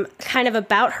kind of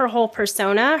about her whole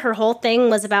persona. Her whole thing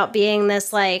was about being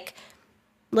this, like,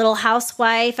 little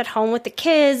housewife at home with the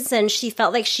kids, and she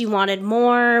felt like she wanted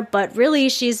more, but really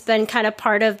she's been kind of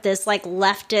part of this, like,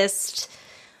 leftist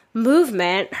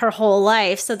movement her whole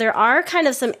life. So there are kind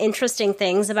of some interesting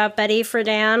things about Betty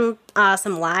Friedan,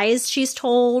 some lies she's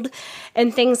told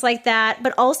and things like that.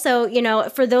 But also, you know,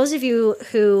 for those of you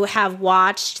who have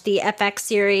watched the FX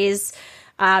series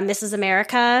Mrs.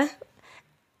 America,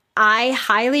 I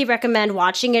highly recommend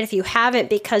watching it if you haven't,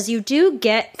 because you do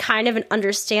get kind of an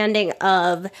understanding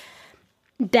of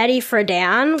Betty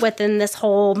Friedan within this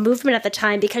whole movement at the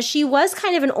time, because she was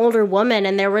kind of an older woman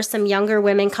and there were some younger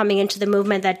women coming into the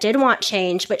movement that did want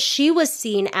change, but she was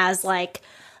seen as, like,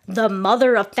 the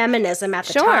mother of feminism at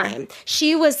the time.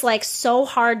 She was, like, so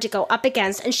hard to go up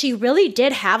against, and she really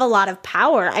did have a lot of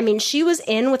power. I mean, she was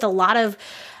in with a lot of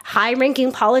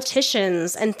high-ranking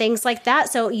politicians and things like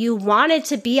that. So you wanted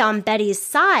to be on Betty's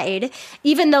side,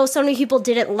 even though so many people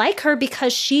didn't like her,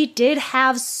 because she did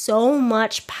have so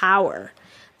much power.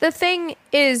 The thing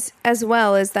is, as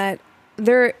well, is that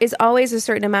there is always a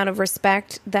certain amount of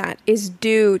respect that is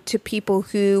due to people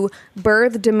who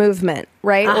birthed a movement,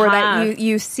 right? Or that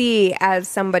you see as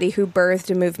somebody who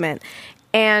birthed a movement.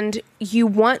 And you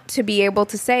want to be able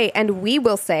to say, and we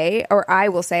will say, or I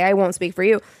will say, I won't speak for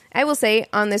you, I will say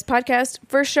on this podcast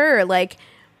for sure, like,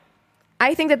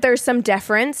 I think that there's some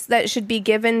deference that should be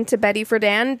given to Betty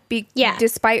Friedan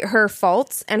despite her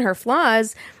faults and her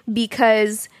flaws,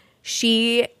 because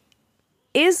she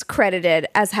is credited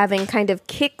as having kind of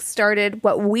kick-started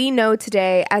what we know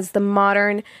today as the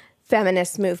modern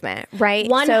feminist movement, right?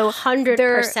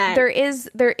 100%. So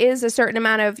there is a certain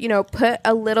amount of, put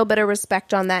a little bit of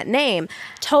respect on that name.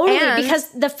 Totally,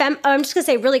 because I'm just going to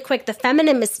say really quick, the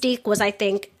feminine mystique was, I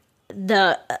think,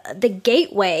 the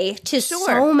gateway to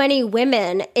so many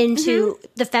women into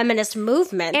the feminist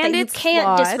movement, and that you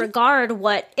can't disregard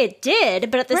what it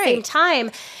did. But at the same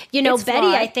time, Betty,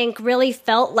 I think, really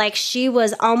felt like she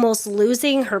was almost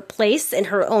losing her place in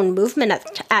her own movement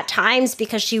at times,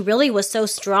 because she really was so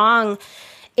strong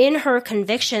in her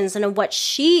convictions and in what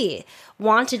she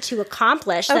wanted to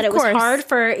accomplish, that it was hard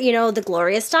for, the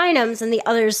Gloria Steinems and the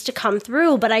others to come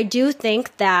through. But I do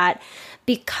think that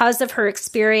because of her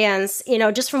experience,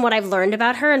 just from what I've learned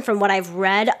about her and from what I've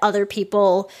read other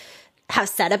people have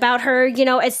said about her,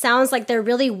 it sounds like there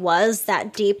really was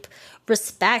that deep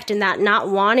respect and that not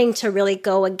wanting to really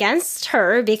go against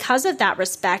her because of that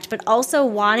respect, but also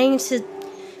wanting to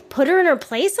put her in her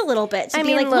place a little bit. To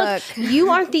be like, look, you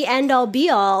aren't the end-all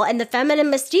be-all, and the feminine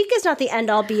mystique is not the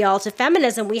end-all be-all to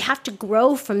feminism. We have to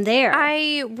grow from there.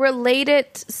 I relate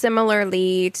it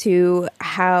similarly to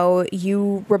how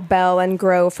you rebel and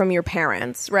grow from your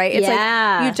parents, right? It's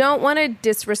like, you don't want to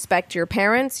disrespect your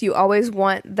parents. You always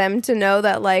want them to know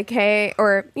that, like, hey,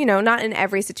 or, not in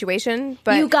every situation,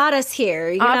 but you got us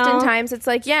here. Oftentimes it's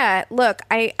like, look,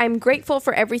 I'm grateful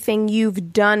for everything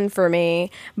you've done for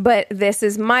me, but this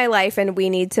is my life and we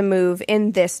need to move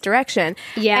in this direction.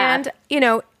 And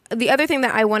the other thing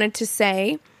that I wanted to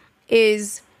say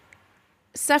is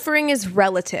suffering is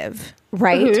relative,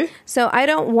 right? So I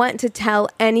don't want to tell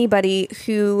anybody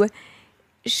who,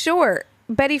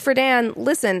 Betty Friedan,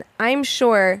 listen, I'm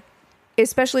sure,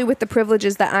 especially with the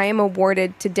privileges that I am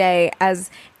awarded today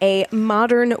as a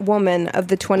modern woman of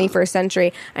the 21st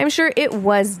century, I'm sure it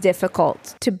was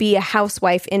difficult to be a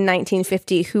housewife in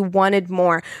 1950 who wanted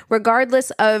more,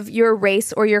 regardless of your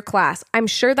race or your class. I'm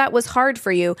sure that was hard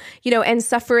for you, and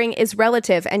suffering is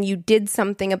relative, and you did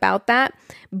something about that.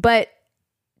 But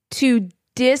to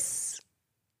disregard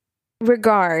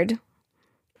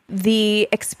the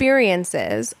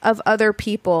experiences of other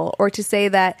people, or to say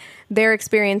that their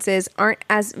experiences aren't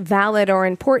as valid or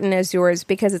important as yours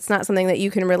because it's not something that you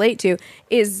can relate to,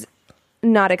 is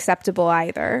not acceptable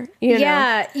either. And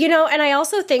I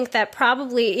also think that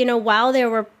probably, while there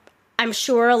were, I'm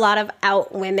sure, a lot of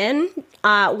out women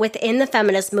within the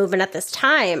feminist movement at this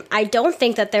time, I don't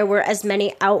think that there were as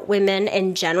many out women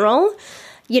in general.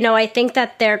 I think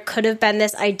that there could have been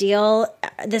this idea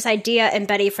in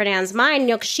Betty Friedan's mind,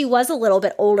 because she was a little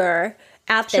bit older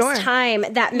at this time,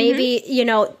 that maybe,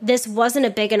 this wasn't a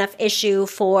big enough issue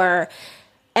for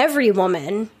every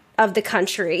woman of the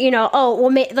country.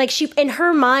 She, in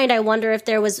her mind, I wonder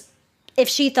if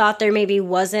she thought there maybe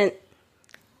wasn't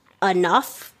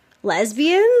enough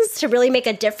lesbians to really make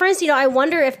a difference. I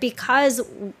wonder if because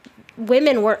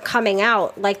women weren't coming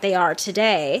out like they are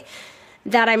today,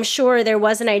 that I'm sure there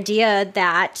was an idea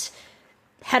that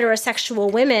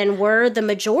heterosexual women were the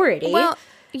majority. Well,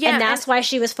 and that's why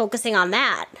she was focusing on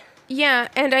that. Yeah,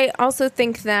 and I also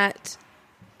think that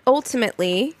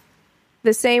ultimately,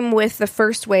 the same with the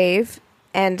first wave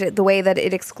and the way that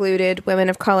it excluded women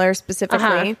of color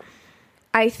specifically,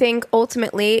 I think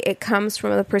ultimately it comes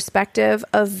from the perspective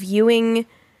of viewing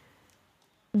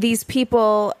these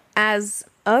people as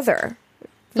other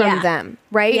from them,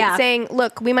 right? Saying,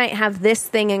 look, we might have this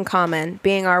thing in common,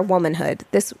 being our womanhood.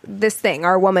 This thing,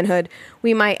 our womanhood,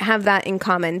 we might have that in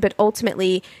common, but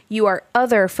ultimately you are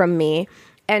other from me,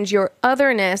 and your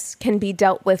otherness can be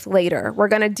dealt with later. We're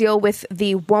going to deal with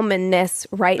the womanness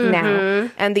right now,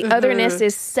 and the otherness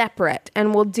is separate,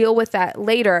 and we'll deal with that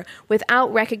later,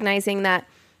 without recognizing that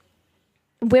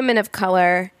women of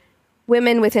color,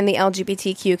 women within the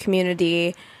LGBTQ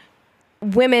community,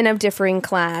 women of differing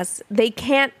class,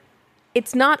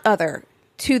 it's not other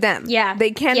to them.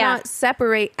 They cannot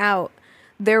separate out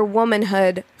their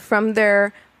womanhood from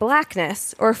their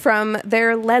blackness or from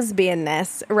their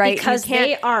lesbianness, right? Because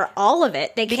they are all of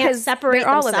it. They can't separate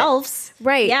themselves.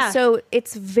 Right. Yeah. So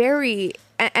it's very,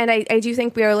 and I do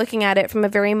think we are looking at it from a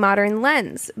very modern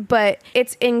lens, but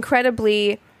it's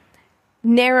incredibly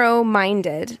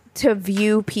narrow-minded to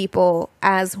view people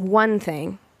as one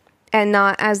thing and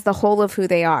not as the whole of who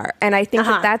they are. And I think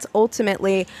that that's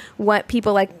ultimately what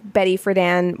people like Betty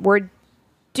Friedan were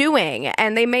doing.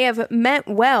 And they may have meant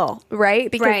well, right?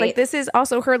 Because like this is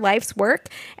also her life's work,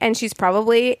 and she's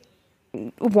probably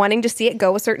wanting to see it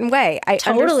go a certain way. I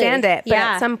understand it. But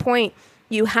at some point,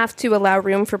 you have to allow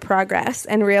room for progress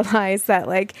and realize that,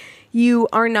 like, you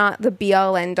are not the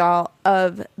be-all, end-all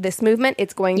of this movement.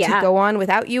 It's going to go on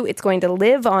without you. It's going to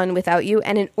live on without you.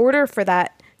 And in order for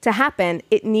that to happen,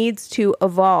 it needs to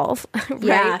evolve, right?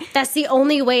 Yeah, that's the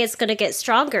only way it's going to get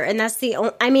stronger. And that's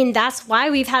that's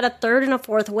why we've had a third and a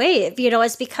fourth wave.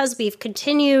 It's because we've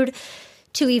continued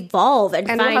to evolve and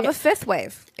we'll have a fifth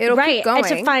wave. It'll keep going.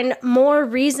 And to find more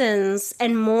reasons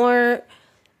and more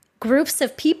groups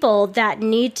of people that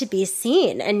need to be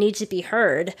seen and need to be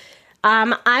heard.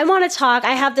 I want to talk.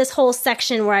 I have this whole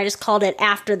section where I just called it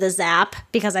After the Zap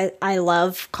because I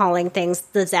love calling things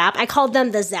the Zap. I called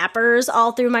them the Zappers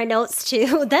all through my notes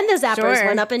too. Then the Zappers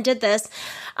went up and did this.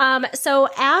 So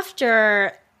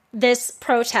after this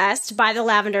protest by the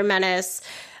Lavender Menace,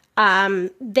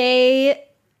 they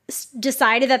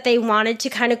decided that they wanted to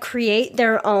kind of create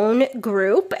their own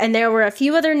group. And there were a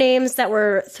few other names that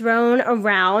were thrown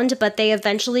around, but they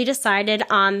eventually decided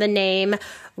on the name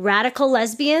Radical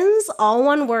Lesbians, all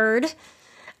one word.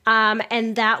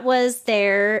 And that was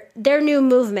their new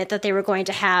movement that they were going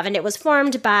to have. And it was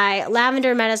formed by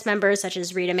Lavender Menace members such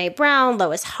as Rita Mae Brown,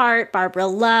 Lois Hart, Barbara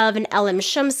Love, and Ellen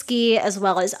Shumsky, as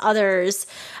well as others.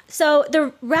 So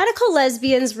the Radical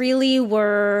Lesbians really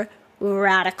were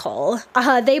radical.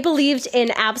 They believed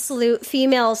in absolute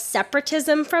female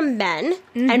separatism from men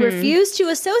and refused to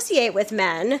associate with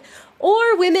men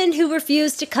or women who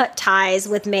refused to cut ties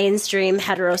with mainstream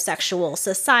heterosexual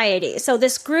society. So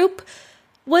this group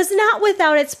was not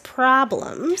without its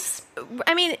problems.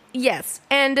 I mean, yes.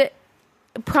 And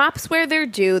props where they're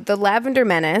due. The Lavender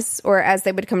Menace, or as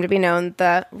they would come to be known,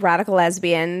 the Radical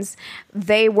Lesbians,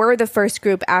 they were the first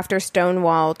group after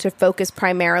Stonewall to focus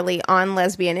primarily on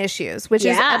lesbian issues, which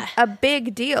is a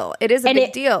big deal. It is a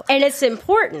big deal. And it's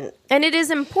important. And it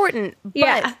is important.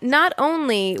 But not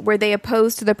only were they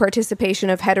opposed to the participation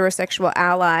of heterosexual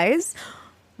allies,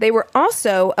 they were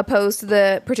also opposed to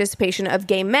the participation of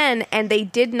gay men, and they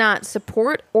did not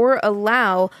support or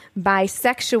allow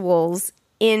bisexuals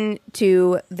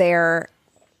into their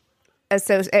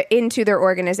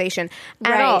organization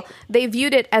at all. They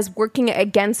viewed it as working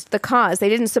against the cause. They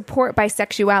didn't support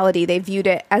bisexuality. They viewed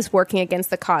it as working against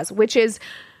the cause, which is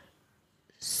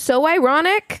so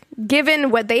ironic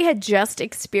given what they had just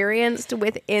experienced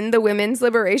within the women's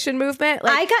liberation movement.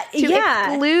 Like,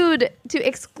 to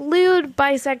exclude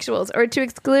bisexuals or to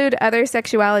exclude other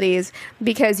sexualities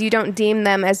because you don't deem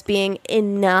them as being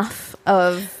enough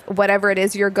of whatever it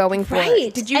is you're going for.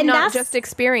 Right. Did you not just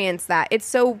experience that? It's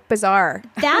so bizarre.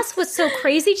 That's what's so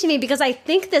crazy to me, because I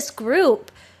think this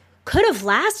group could have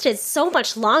lasted so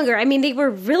much longer. I mean, they were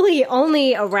really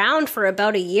only around for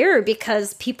about a year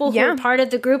because people who were part of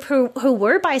the group who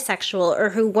were bisexual or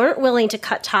who weren't willing to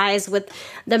cut ties with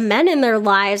the men in their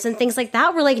lives and things like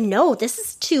that were like, no, this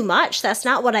is too much. That's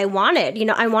not what I wanted.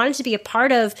 I wanted to be a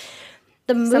part of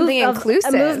the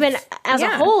inclusive. A movement as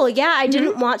a whole. Yeah, I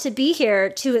didn't want to be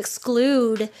here to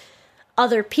exclude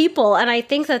other people. And I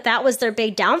think that was their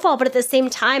big downfall. But at the same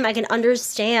time, I can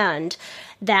understand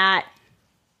that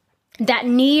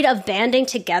need of banding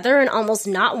together and almost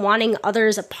not wanting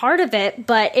others a part of it.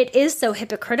 But it is so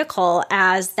hypocritical,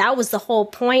 as that was the whole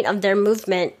point of their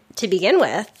movement to begin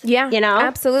with. Yeah,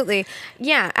 absolutely.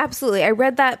 Yeah, absolutely. I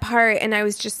read that part and I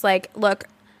was just like, look,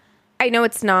 I know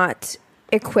it's not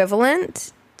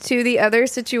equivalent to the other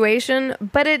situation,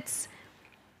 but it's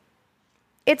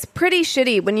pretty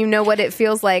shitty when you know what it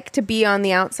feels like to be on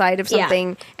the outside of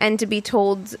something and to be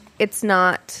told it's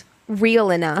not real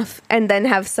enough, and then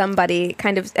have somebody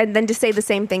and then to say the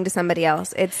same thing to somebody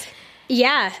else.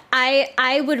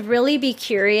 I would really be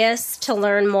curious to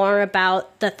learn more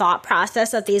about the thought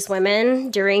process of these women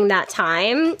during that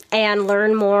time and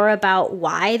learn more about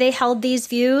why they held these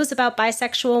views about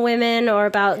bisexual women or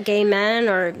about gay men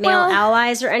or male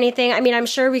allies or anything. I mean, I'm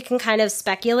sure we can kind of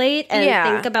speculate and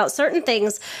think about certain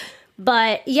things.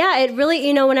 But it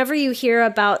really, whenever you hear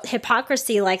about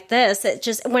hypocrisy like this,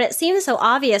 when it seems so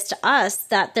obvious to us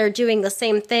that they're doing the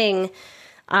same thing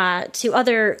to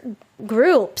other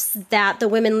groups that the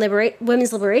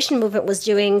women's liberation movement was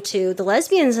doing to the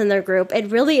lesbians in their group, it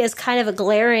really is kind of a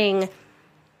glaring,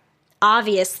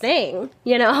 obvious thing,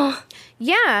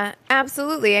 Yeah,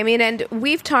 absolutely. I mean, and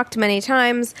we've talked many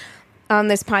times on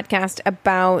this podcast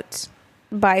about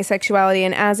bisexuality,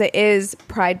 and as it is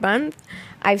Pride Month,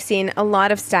 I've seen a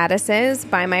lot of statuses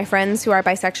by my friends who are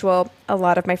bisexual. A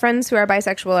lot of my friends who are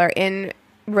bisexual are in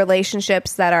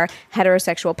relationships that are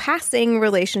heterosexual passing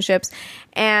relationships.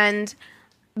 And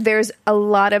there's a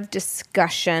lot of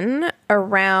discussion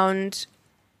around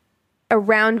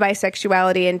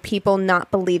bisexuality and people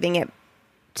not believing it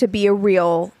to be a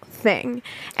real thing.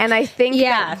 And I think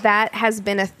that has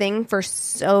been a thing for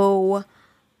so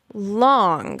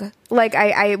long. Like,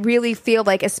 I really feel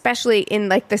like, especially in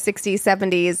like the 60s,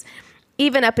 70s,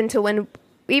 even up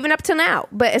to now,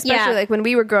 but especially like when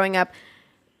we were growing up,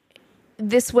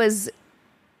 this was,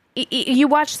 you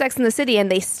watch Sex and the City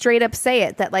and they straight up say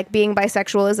it, that like being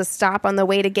bisexual is a stop on the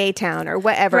way to gay town or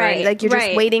whatever. Right, like you're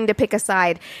just waiting to pick a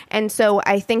side. And so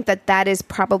I think that is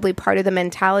probably part of the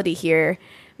mentality here,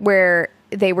 where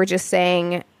they were just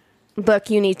saying, look,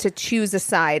 you need to choose a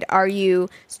side. Are you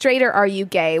straight or are you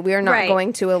gay? We are not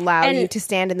going to allow you to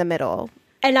stand in the middle.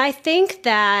 And I think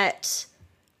that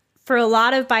for a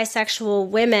lot of bisexual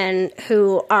women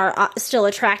who are still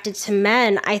attracted to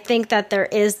men, I think that there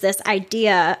is this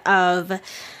idea of,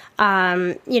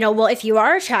 well, if you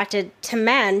are attracted to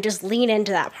men, just lean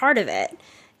into that part of it.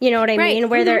 You know what I mean?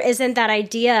 Where there isn't that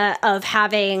idea of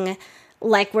having,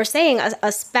 like we're saying,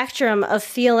 a spectrum of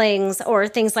feelings or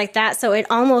things like that. So it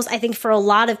almost, I think for a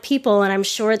lot of people, and I'm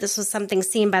sure this was something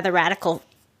seen by the radical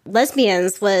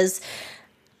lesbians, was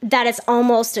that it's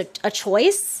almost a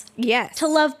choice. Yes. To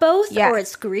love both, or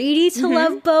it's greedy to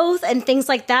love both, and things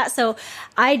like that. So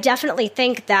I definitely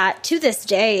think that to this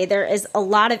day, there is a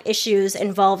lot of issues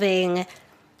involving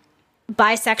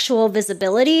bisexual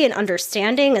visibility and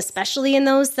understanding, especially in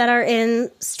those that are in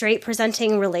straight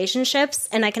presenting relationships.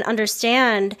 And I can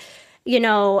understand,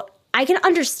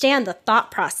 the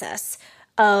thought process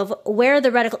of where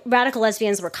the radical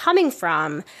lesbians were coming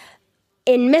from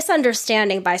in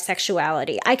misunderstanding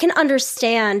bisexuality. I can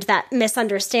understand that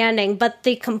misunderstanding, but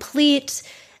the complete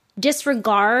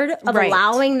disregard of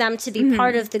allowing them to be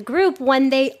part of the group when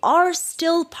they are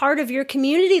still part of your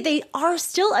community, they are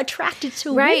still attracted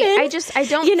to women. I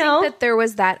don't think that there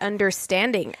was that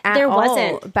understanding at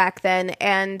all back then.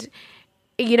 And,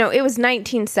 it was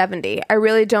 1970. I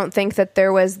really don't think that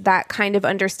there was that kind of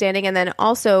understanding. And then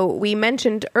also, we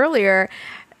mentioned earlier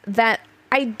that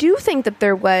I do think that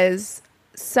there was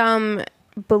some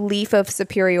belief of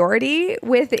superiority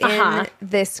within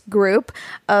this group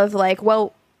of like,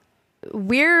 well,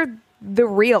 we're the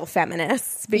real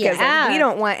feminists because like, we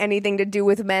don't want anything to do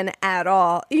with men at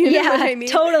all. You know what I mean?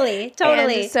 Totally.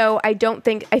 And so I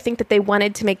think that they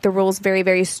wanted to make the rules very,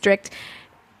 very strict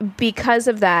because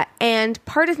of that. And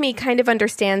part of me kind of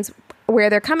understands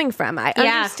where they're coming from. I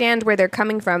understand where they're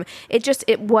coming from.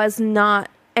 It was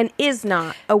not and is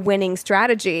not a winning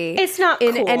strategy. It's not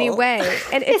in cool. any way,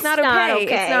 and it's not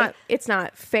okay. It's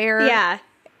not fair. Yeah.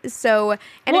 So,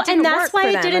 and it didn't work for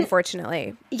them,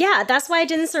 unfortunately. Yeah, that's why it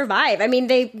didn't survive. I mean,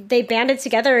 they banded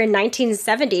together in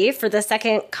 1970 for the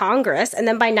Second Congress, and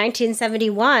then by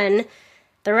 1971,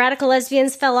 the radical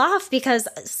lesbians fell off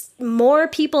because more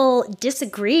people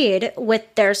disagreed with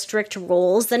their strict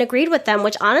rules than agreed with them,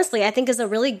 which honestly I think is a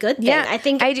really good thing. Yeah, I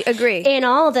think I agree. In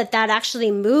all that actually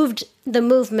moved the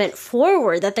movement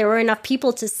forward, that there were enough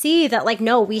people to see that, like,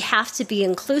 no, we have to be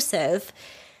inclusive,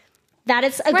 that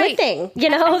it's a good thing,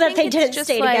 that they didn't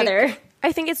stay together.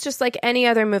 I think it's just like any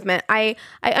other movement. I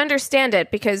understand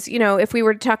it because, if we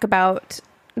were to talk about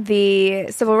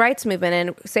the civil rights movement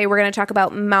and say we're going to talk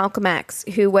about Malcolm X,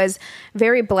 who was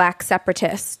very black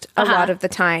separatist a lot of the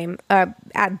time,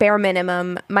 at bare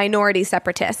minimum, minority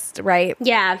separatist, right?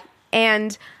 Yeah.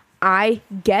 And I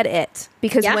get it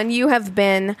because when you have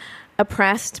been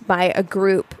oppressed by a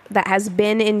group that has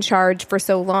been in charge for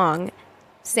so long,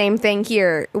 same thing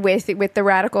here with the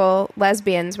radical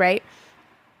lesbians, right?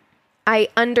 I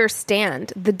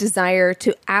understand the desire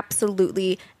to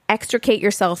absolutely extricate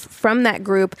yourself from that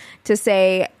group, to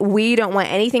say, we don't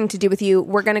want anything to do with you.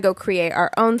 We're going to go create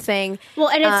our own thing. Well,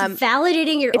 and it's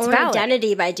validating your own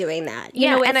identity by doing that.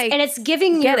 And it's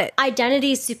giving your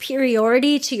identity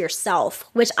superiority to yourself,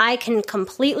 which I can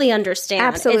completely understand.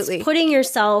 Absolutely. It's putting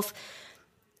yourself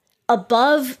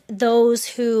above those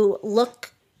who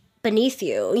look beneath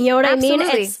you. You know what I mean?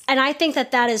 And I think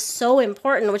that is so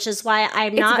important, which is why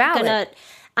I'm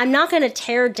not gonna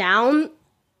tear down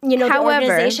the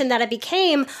organization that it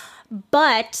became,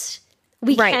 but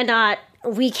we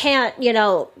can't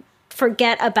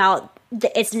forget about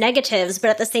its negatives.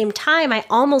 But at the same time, I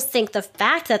almost think the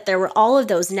fact that there were all of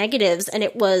those negatives and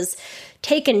it was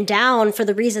taken down for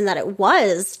the reason that it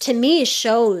was, to me,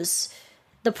 shows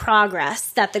the progress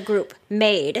that the group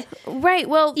made. Right.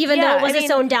 Well, even though it was its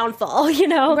own downfall,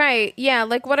 Right. Yeah.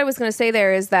 Like what I was going to say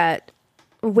there is that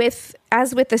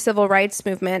as with the civil rights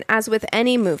movement, as with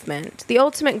any movement, the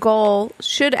ultimate goal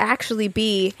should actually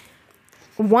be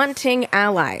wanting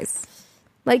allies.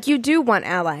 Like, you do want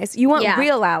allies. You want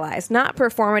real allies, not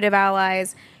performative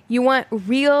allies. You want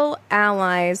real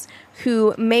allies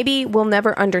who maybe will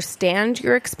never understand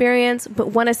your experience, but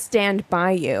want to stand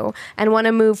by you and want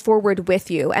to move forward with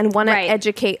you and want to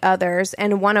educate others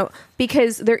and want to,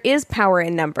 because there is power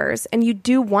in numbers and you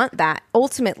do want that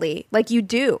ultimately, like you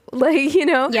do, like, you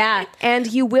know? Yeah.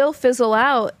 And you will fizzle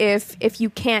out if you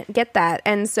can't get that.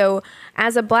 And so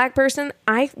as a Black person,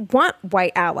 I want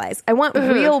white allies. I want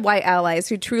real white allies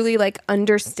who truly like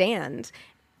understand.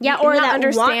 Yeah, or Not that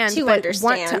understand, want to but want to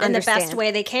understand in understand. the best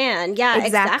way they can. Yeah,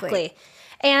 Exactly. exactly.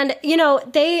 And you know,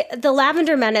 the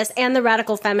Lavender Menace and the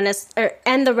radical feminists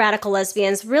and the radical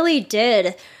lesbians really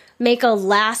did make a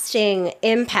lasting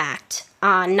impact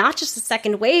on not just the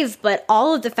second wave, but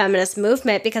all of the feminist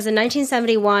movement, because in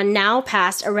 1971 Now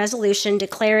passed a resolution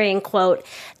declaring, quote,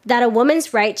 that a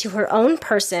woman's right to her own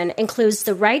person includes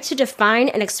the right to define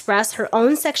and express her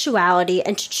own sexuality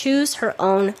and to choose her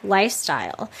own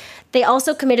lifestyle. They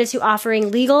also committed to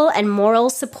offering legal and moral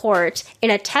support in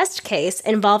a test case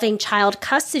involving child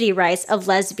custody rights of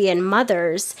lesbian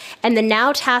mothers, and the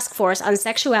Now Task Force on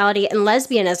Sexuality and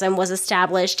Lesbianism was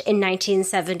established in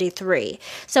 1973.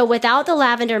 So without the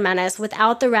Lavender Menace,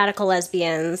 without the radical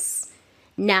lesbians,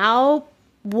 Now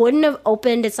wouldn't have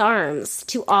opened its arms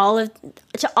to all of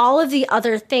the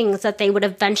other things that they would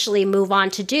eventually move on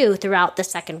to do throughout the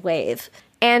second wave.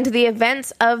 And the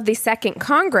events of the Second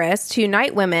Congress to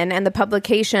unite women and the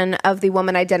publication of the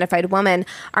Woman-Identified Woman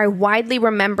are widely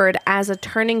remembered as a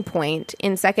turning point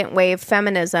in second wave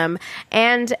feminism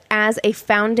and as a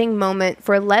founding moment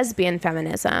for lesbian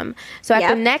feminism. So at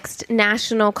the next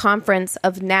National Conference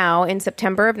of Now in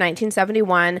September of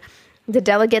 1971, the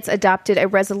delegates adopted a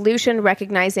resolution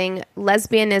recognizing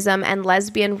lesbianism and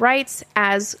lesbian rights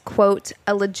as, quote,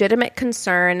 a legitimate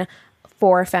concern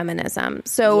for feminism.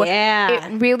 So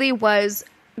it really was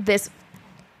this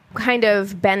kind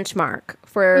of benchmark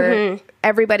for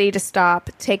everybody to stop,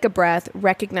 take a breath,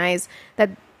 recognize that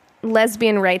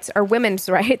lesbian rights are women's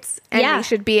rights and they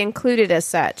should be included as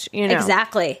such, you know.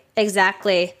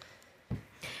 Exactly.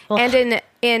 And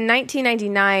in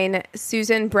 1999,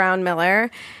 Susan Brown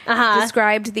Miller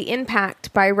described the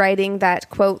impact by writing that,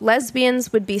 quote,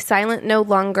 lesbians would be silent no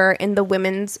longer in the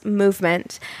women's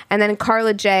movement. And then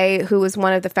Carla J., who was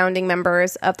one of the founding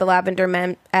members of the Lavender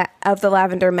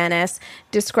Menace,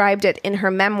 described it in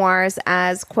her memoirs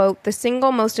as, quote, the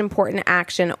single most important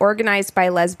action organized by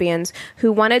lesbians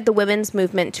who wanted the women's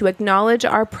movement to acknowledge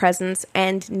our presence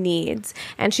and needs.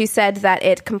 And she said that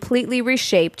it completely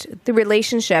reshaped the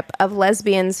relationship of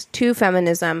lesbians to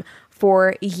feminism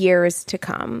for years to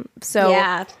come.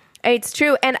 So it's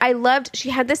true. And I loved,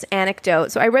 she had this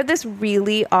anecdote. So I read this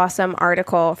really awesome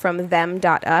article from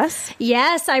them.us.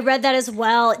 Yes, I read that as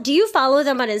well. Do you follow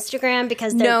them on Instagram?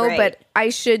 Because they're great. But I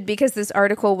should, because this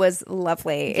article was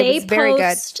lovely. It was very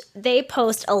good. They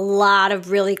post a lot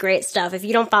of really great stuff. If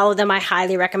you don't follow them, I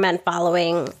highly recommend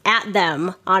following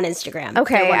 @them on Instagram.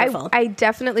 Okay, I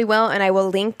definitely will, and I will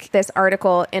link this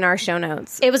article in our show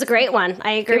notes. It was a great one.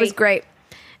 I agree. It was great.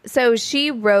 So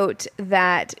she wrote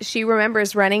that she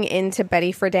remembers running into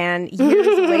Betty Friedan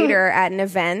years later at an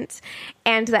event,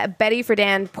 and that Betty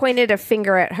Friedan pointed a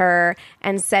finger at her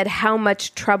and said how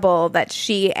much trouble that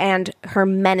she and her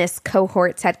Menace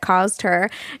cohorts had caused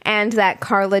her, and that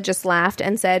Carla just laughed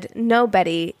and said, no,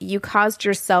 Betty, you caused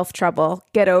yourself trouble.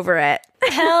 Get over it.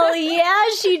 Hell yeah,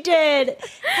 she did.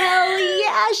 Hell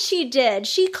yeah, she did.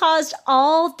 She caused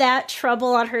all that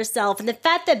trouble on herself. And the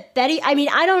fact that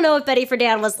I don't know if Betty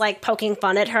Friedan was like poking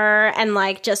fun at her and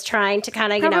like just trying to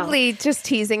kind of, probably just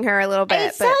teasing her a little bit.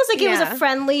 It sounds like it was a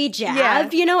friendly jab. Yeah.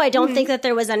 You know, I don't think that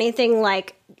there was anything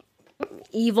like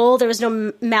evil. There was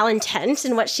no malintent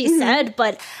in what she said.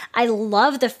 But I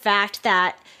love the fact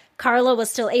that Carla was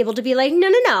still able to be like,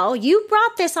 no, you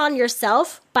brought this on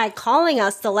yourself by calling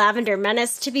us the Lavender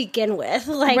Menace to begin with.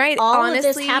 Like, honestly,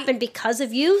 of this happened because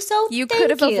of you, so you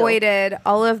could have avoided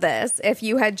all of this if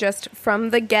you had just from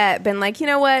the get been like, you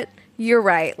know what, you're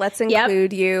right, let's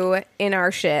include you in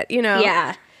our shit, you know?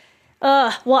 Yeah.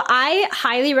 Well, I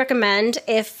highly recommend,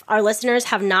 if our listeners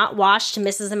have not watched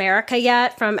Mrs. America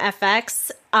yet from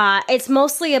FX, it's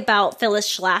mostly about Phyllis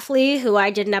Schlafly, who I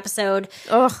did an episode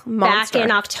back in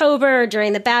October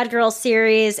during the Bad Girls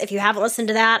series. If you haven't listened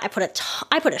to that, I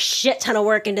put a shit ton of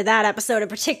work into that episode in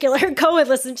particular. Go and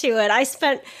listen to it. I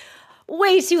spent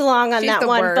way too long on that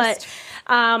one, worst.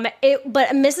 But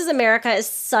Mrs. America is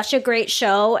such a great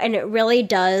show, and it really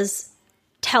does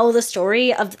tell the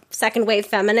story of second wave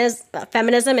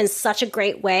feminism in such a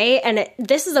great way. And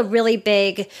this is a really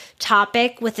big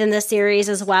topic within the series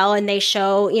as well. And they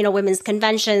show, women's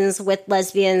conventions with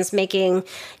lesbians making,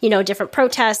 different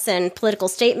protests and political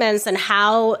statements and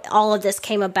how all of this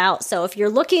came about. So if you're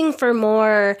looking for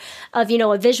more of,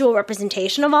 a visual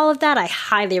representation of all of that, I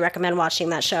highly recommend watching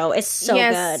that show. It's so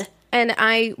good. And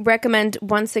I recommend,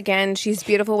 once again, She's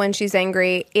Beautiful When She's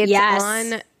Angry. It's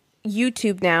on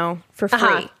YouTube now for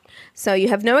free. So you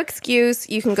have no excuse.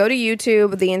 You can go to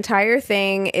YouTube. The entire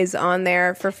thing is on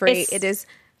there for free. It is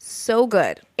so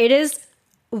good. It is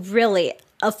really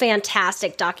a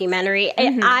fantastic documentary.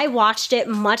 I watched it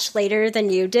much later than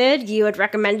you did. You had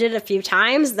recommended it a few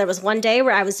times. There was one day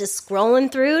where I was just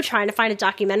scrolling through trying to find a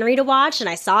documentary to watch, and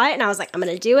I saw it, and I was like, I'm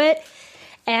going to do it.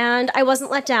 And I wasn't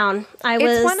let down.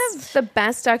 It's one of the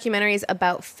best documentaries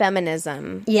about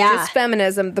feminism. Yeah. Just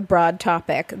feminism, the broad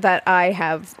topic that I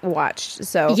have watched.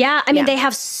 So yeah, I mean, they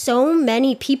have so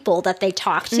many people that they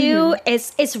talk to.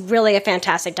 It's really a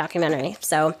fantastic documentary.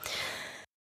 So.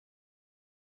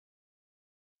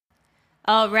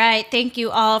 All right. Thank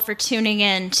you all for tuning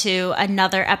in to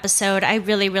another episode. I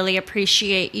really, really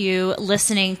appreciate you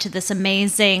listening to this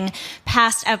amazing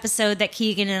past episode that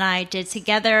Keegan and I did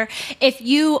together. If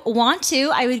you want to,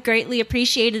 I would greatly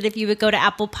appreciate it if you would go to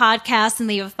Apple Podcasts and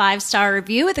leave a 5-star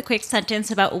review with a quick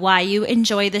sentence about why you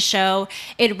enjoy the show.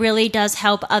 It really does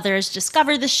help others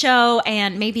discover the show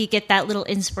and maybe get that little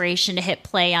inspiration to hit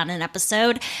play on an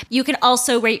episode. You can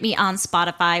also rate me on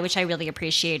Spotify, which I really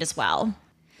appreciate as well.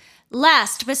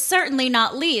 Last, but certainly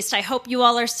not least, I hope you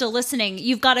all are still listening.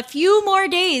 You've got a few more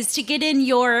days to get in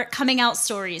your coming out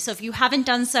stories. So if you haven't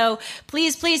done so,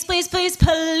 please, please, please, please,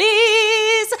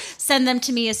 please send them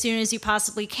to me as soon as you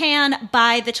possibly can.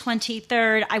 By the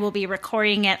 23rd, I will be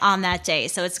recording it on that day.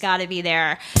 So it's got to be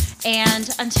there. And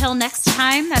until next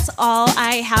time, that's all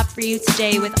I have for you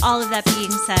today. With all of that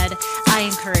being said, I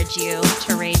encourage you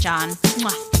to rage on.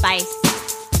 Mwah. Bye.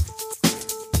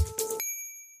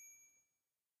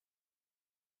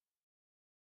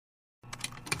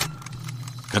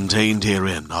 Contained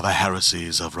herein are the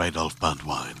heresies of Radolf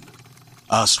Burntwine,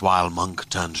 erstwhile monk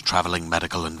turned traveling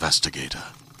medical investigator.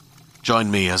 Join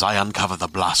me as I uncover the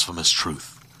blasphemous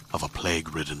truth of a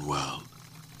plague-ridden world,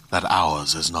 that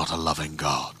ours is not a loving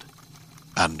God,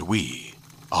 and we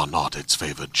are not its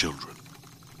favored children.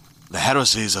 The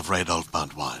heresies of Radolf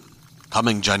Burntwine,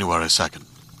 coming January 2nd,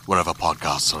 wherever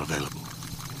podcasts are available.